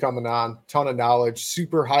appreciate you coming on. Ton of knowledge,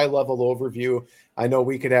 super high level overview. I know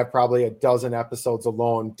we could have probably a dozen episodes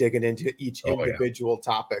alone digging into each individual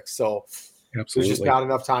topic. So absolutely, there's just not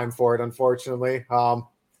enough time for it, unfortunately. I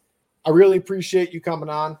really appreciate you coming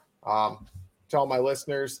on. To all my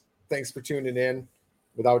listeners, thanks for tuning in.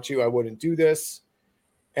 Without you, I wouldn't do this.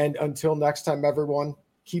 And until next time, everyone,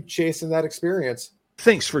 keep chasing that experience.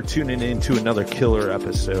 Thanks for tuning in to another killer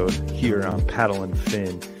episode here on Paddle and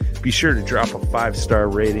Fin. Be sure to drop a 5-star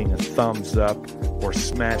rating, a thumbs up, or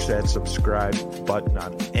smash that subscribe button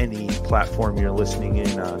on any platform you're listening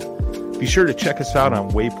in on. Be sure to check us out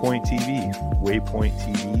on Waypoint TV,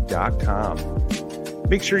 waypointtv.com.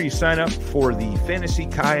 Make sure you sign up for the Fantasy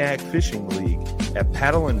Kayak Fishing League at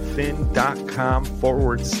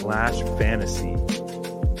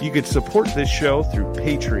paddleandfin.com/fantasy. You can support this show through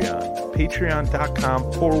Patreon,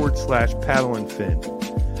 patreon.com/paddleandfin.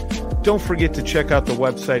 Don't forget to check out the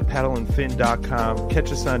website, paddleandfin.com.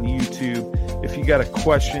 Catch us on YouTube. If you got a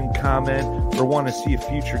question, comment, or want to see a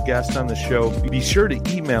future guest on the show, be sure to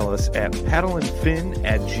email us at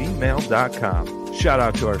paddleandfin@gmail.com. Shout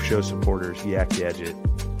out to our show supporters, Yak Gadget.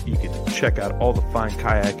 You can check out all the fine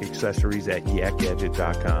kayak accessories at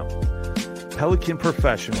yakgadget.com. Pelican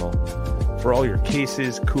Professional. For all your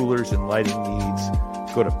cases, coolers, and lighting needs,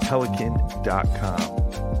 go to pelican.com.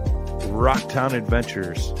 Rocktown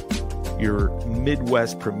Adventures, your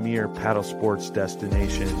Midwest premier paddle sports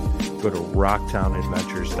destination. Go to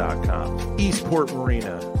rocktownadventures.com. Eastport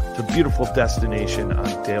Marina, the beautiful destination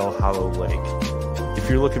on Dale Hollow Lake. If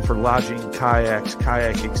you're looking for lodging, kayaks,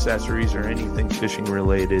 kayak accessories, or anything fishing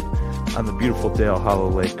related on the beautiful Dale Hollow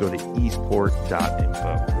Lake, go to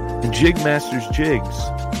eastport.info. And Jigmasters Jigs.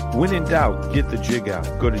 When in doubt, get the jig out.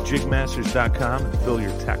 Go to jigmasters.com and fill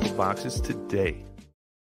your tackle boxes today.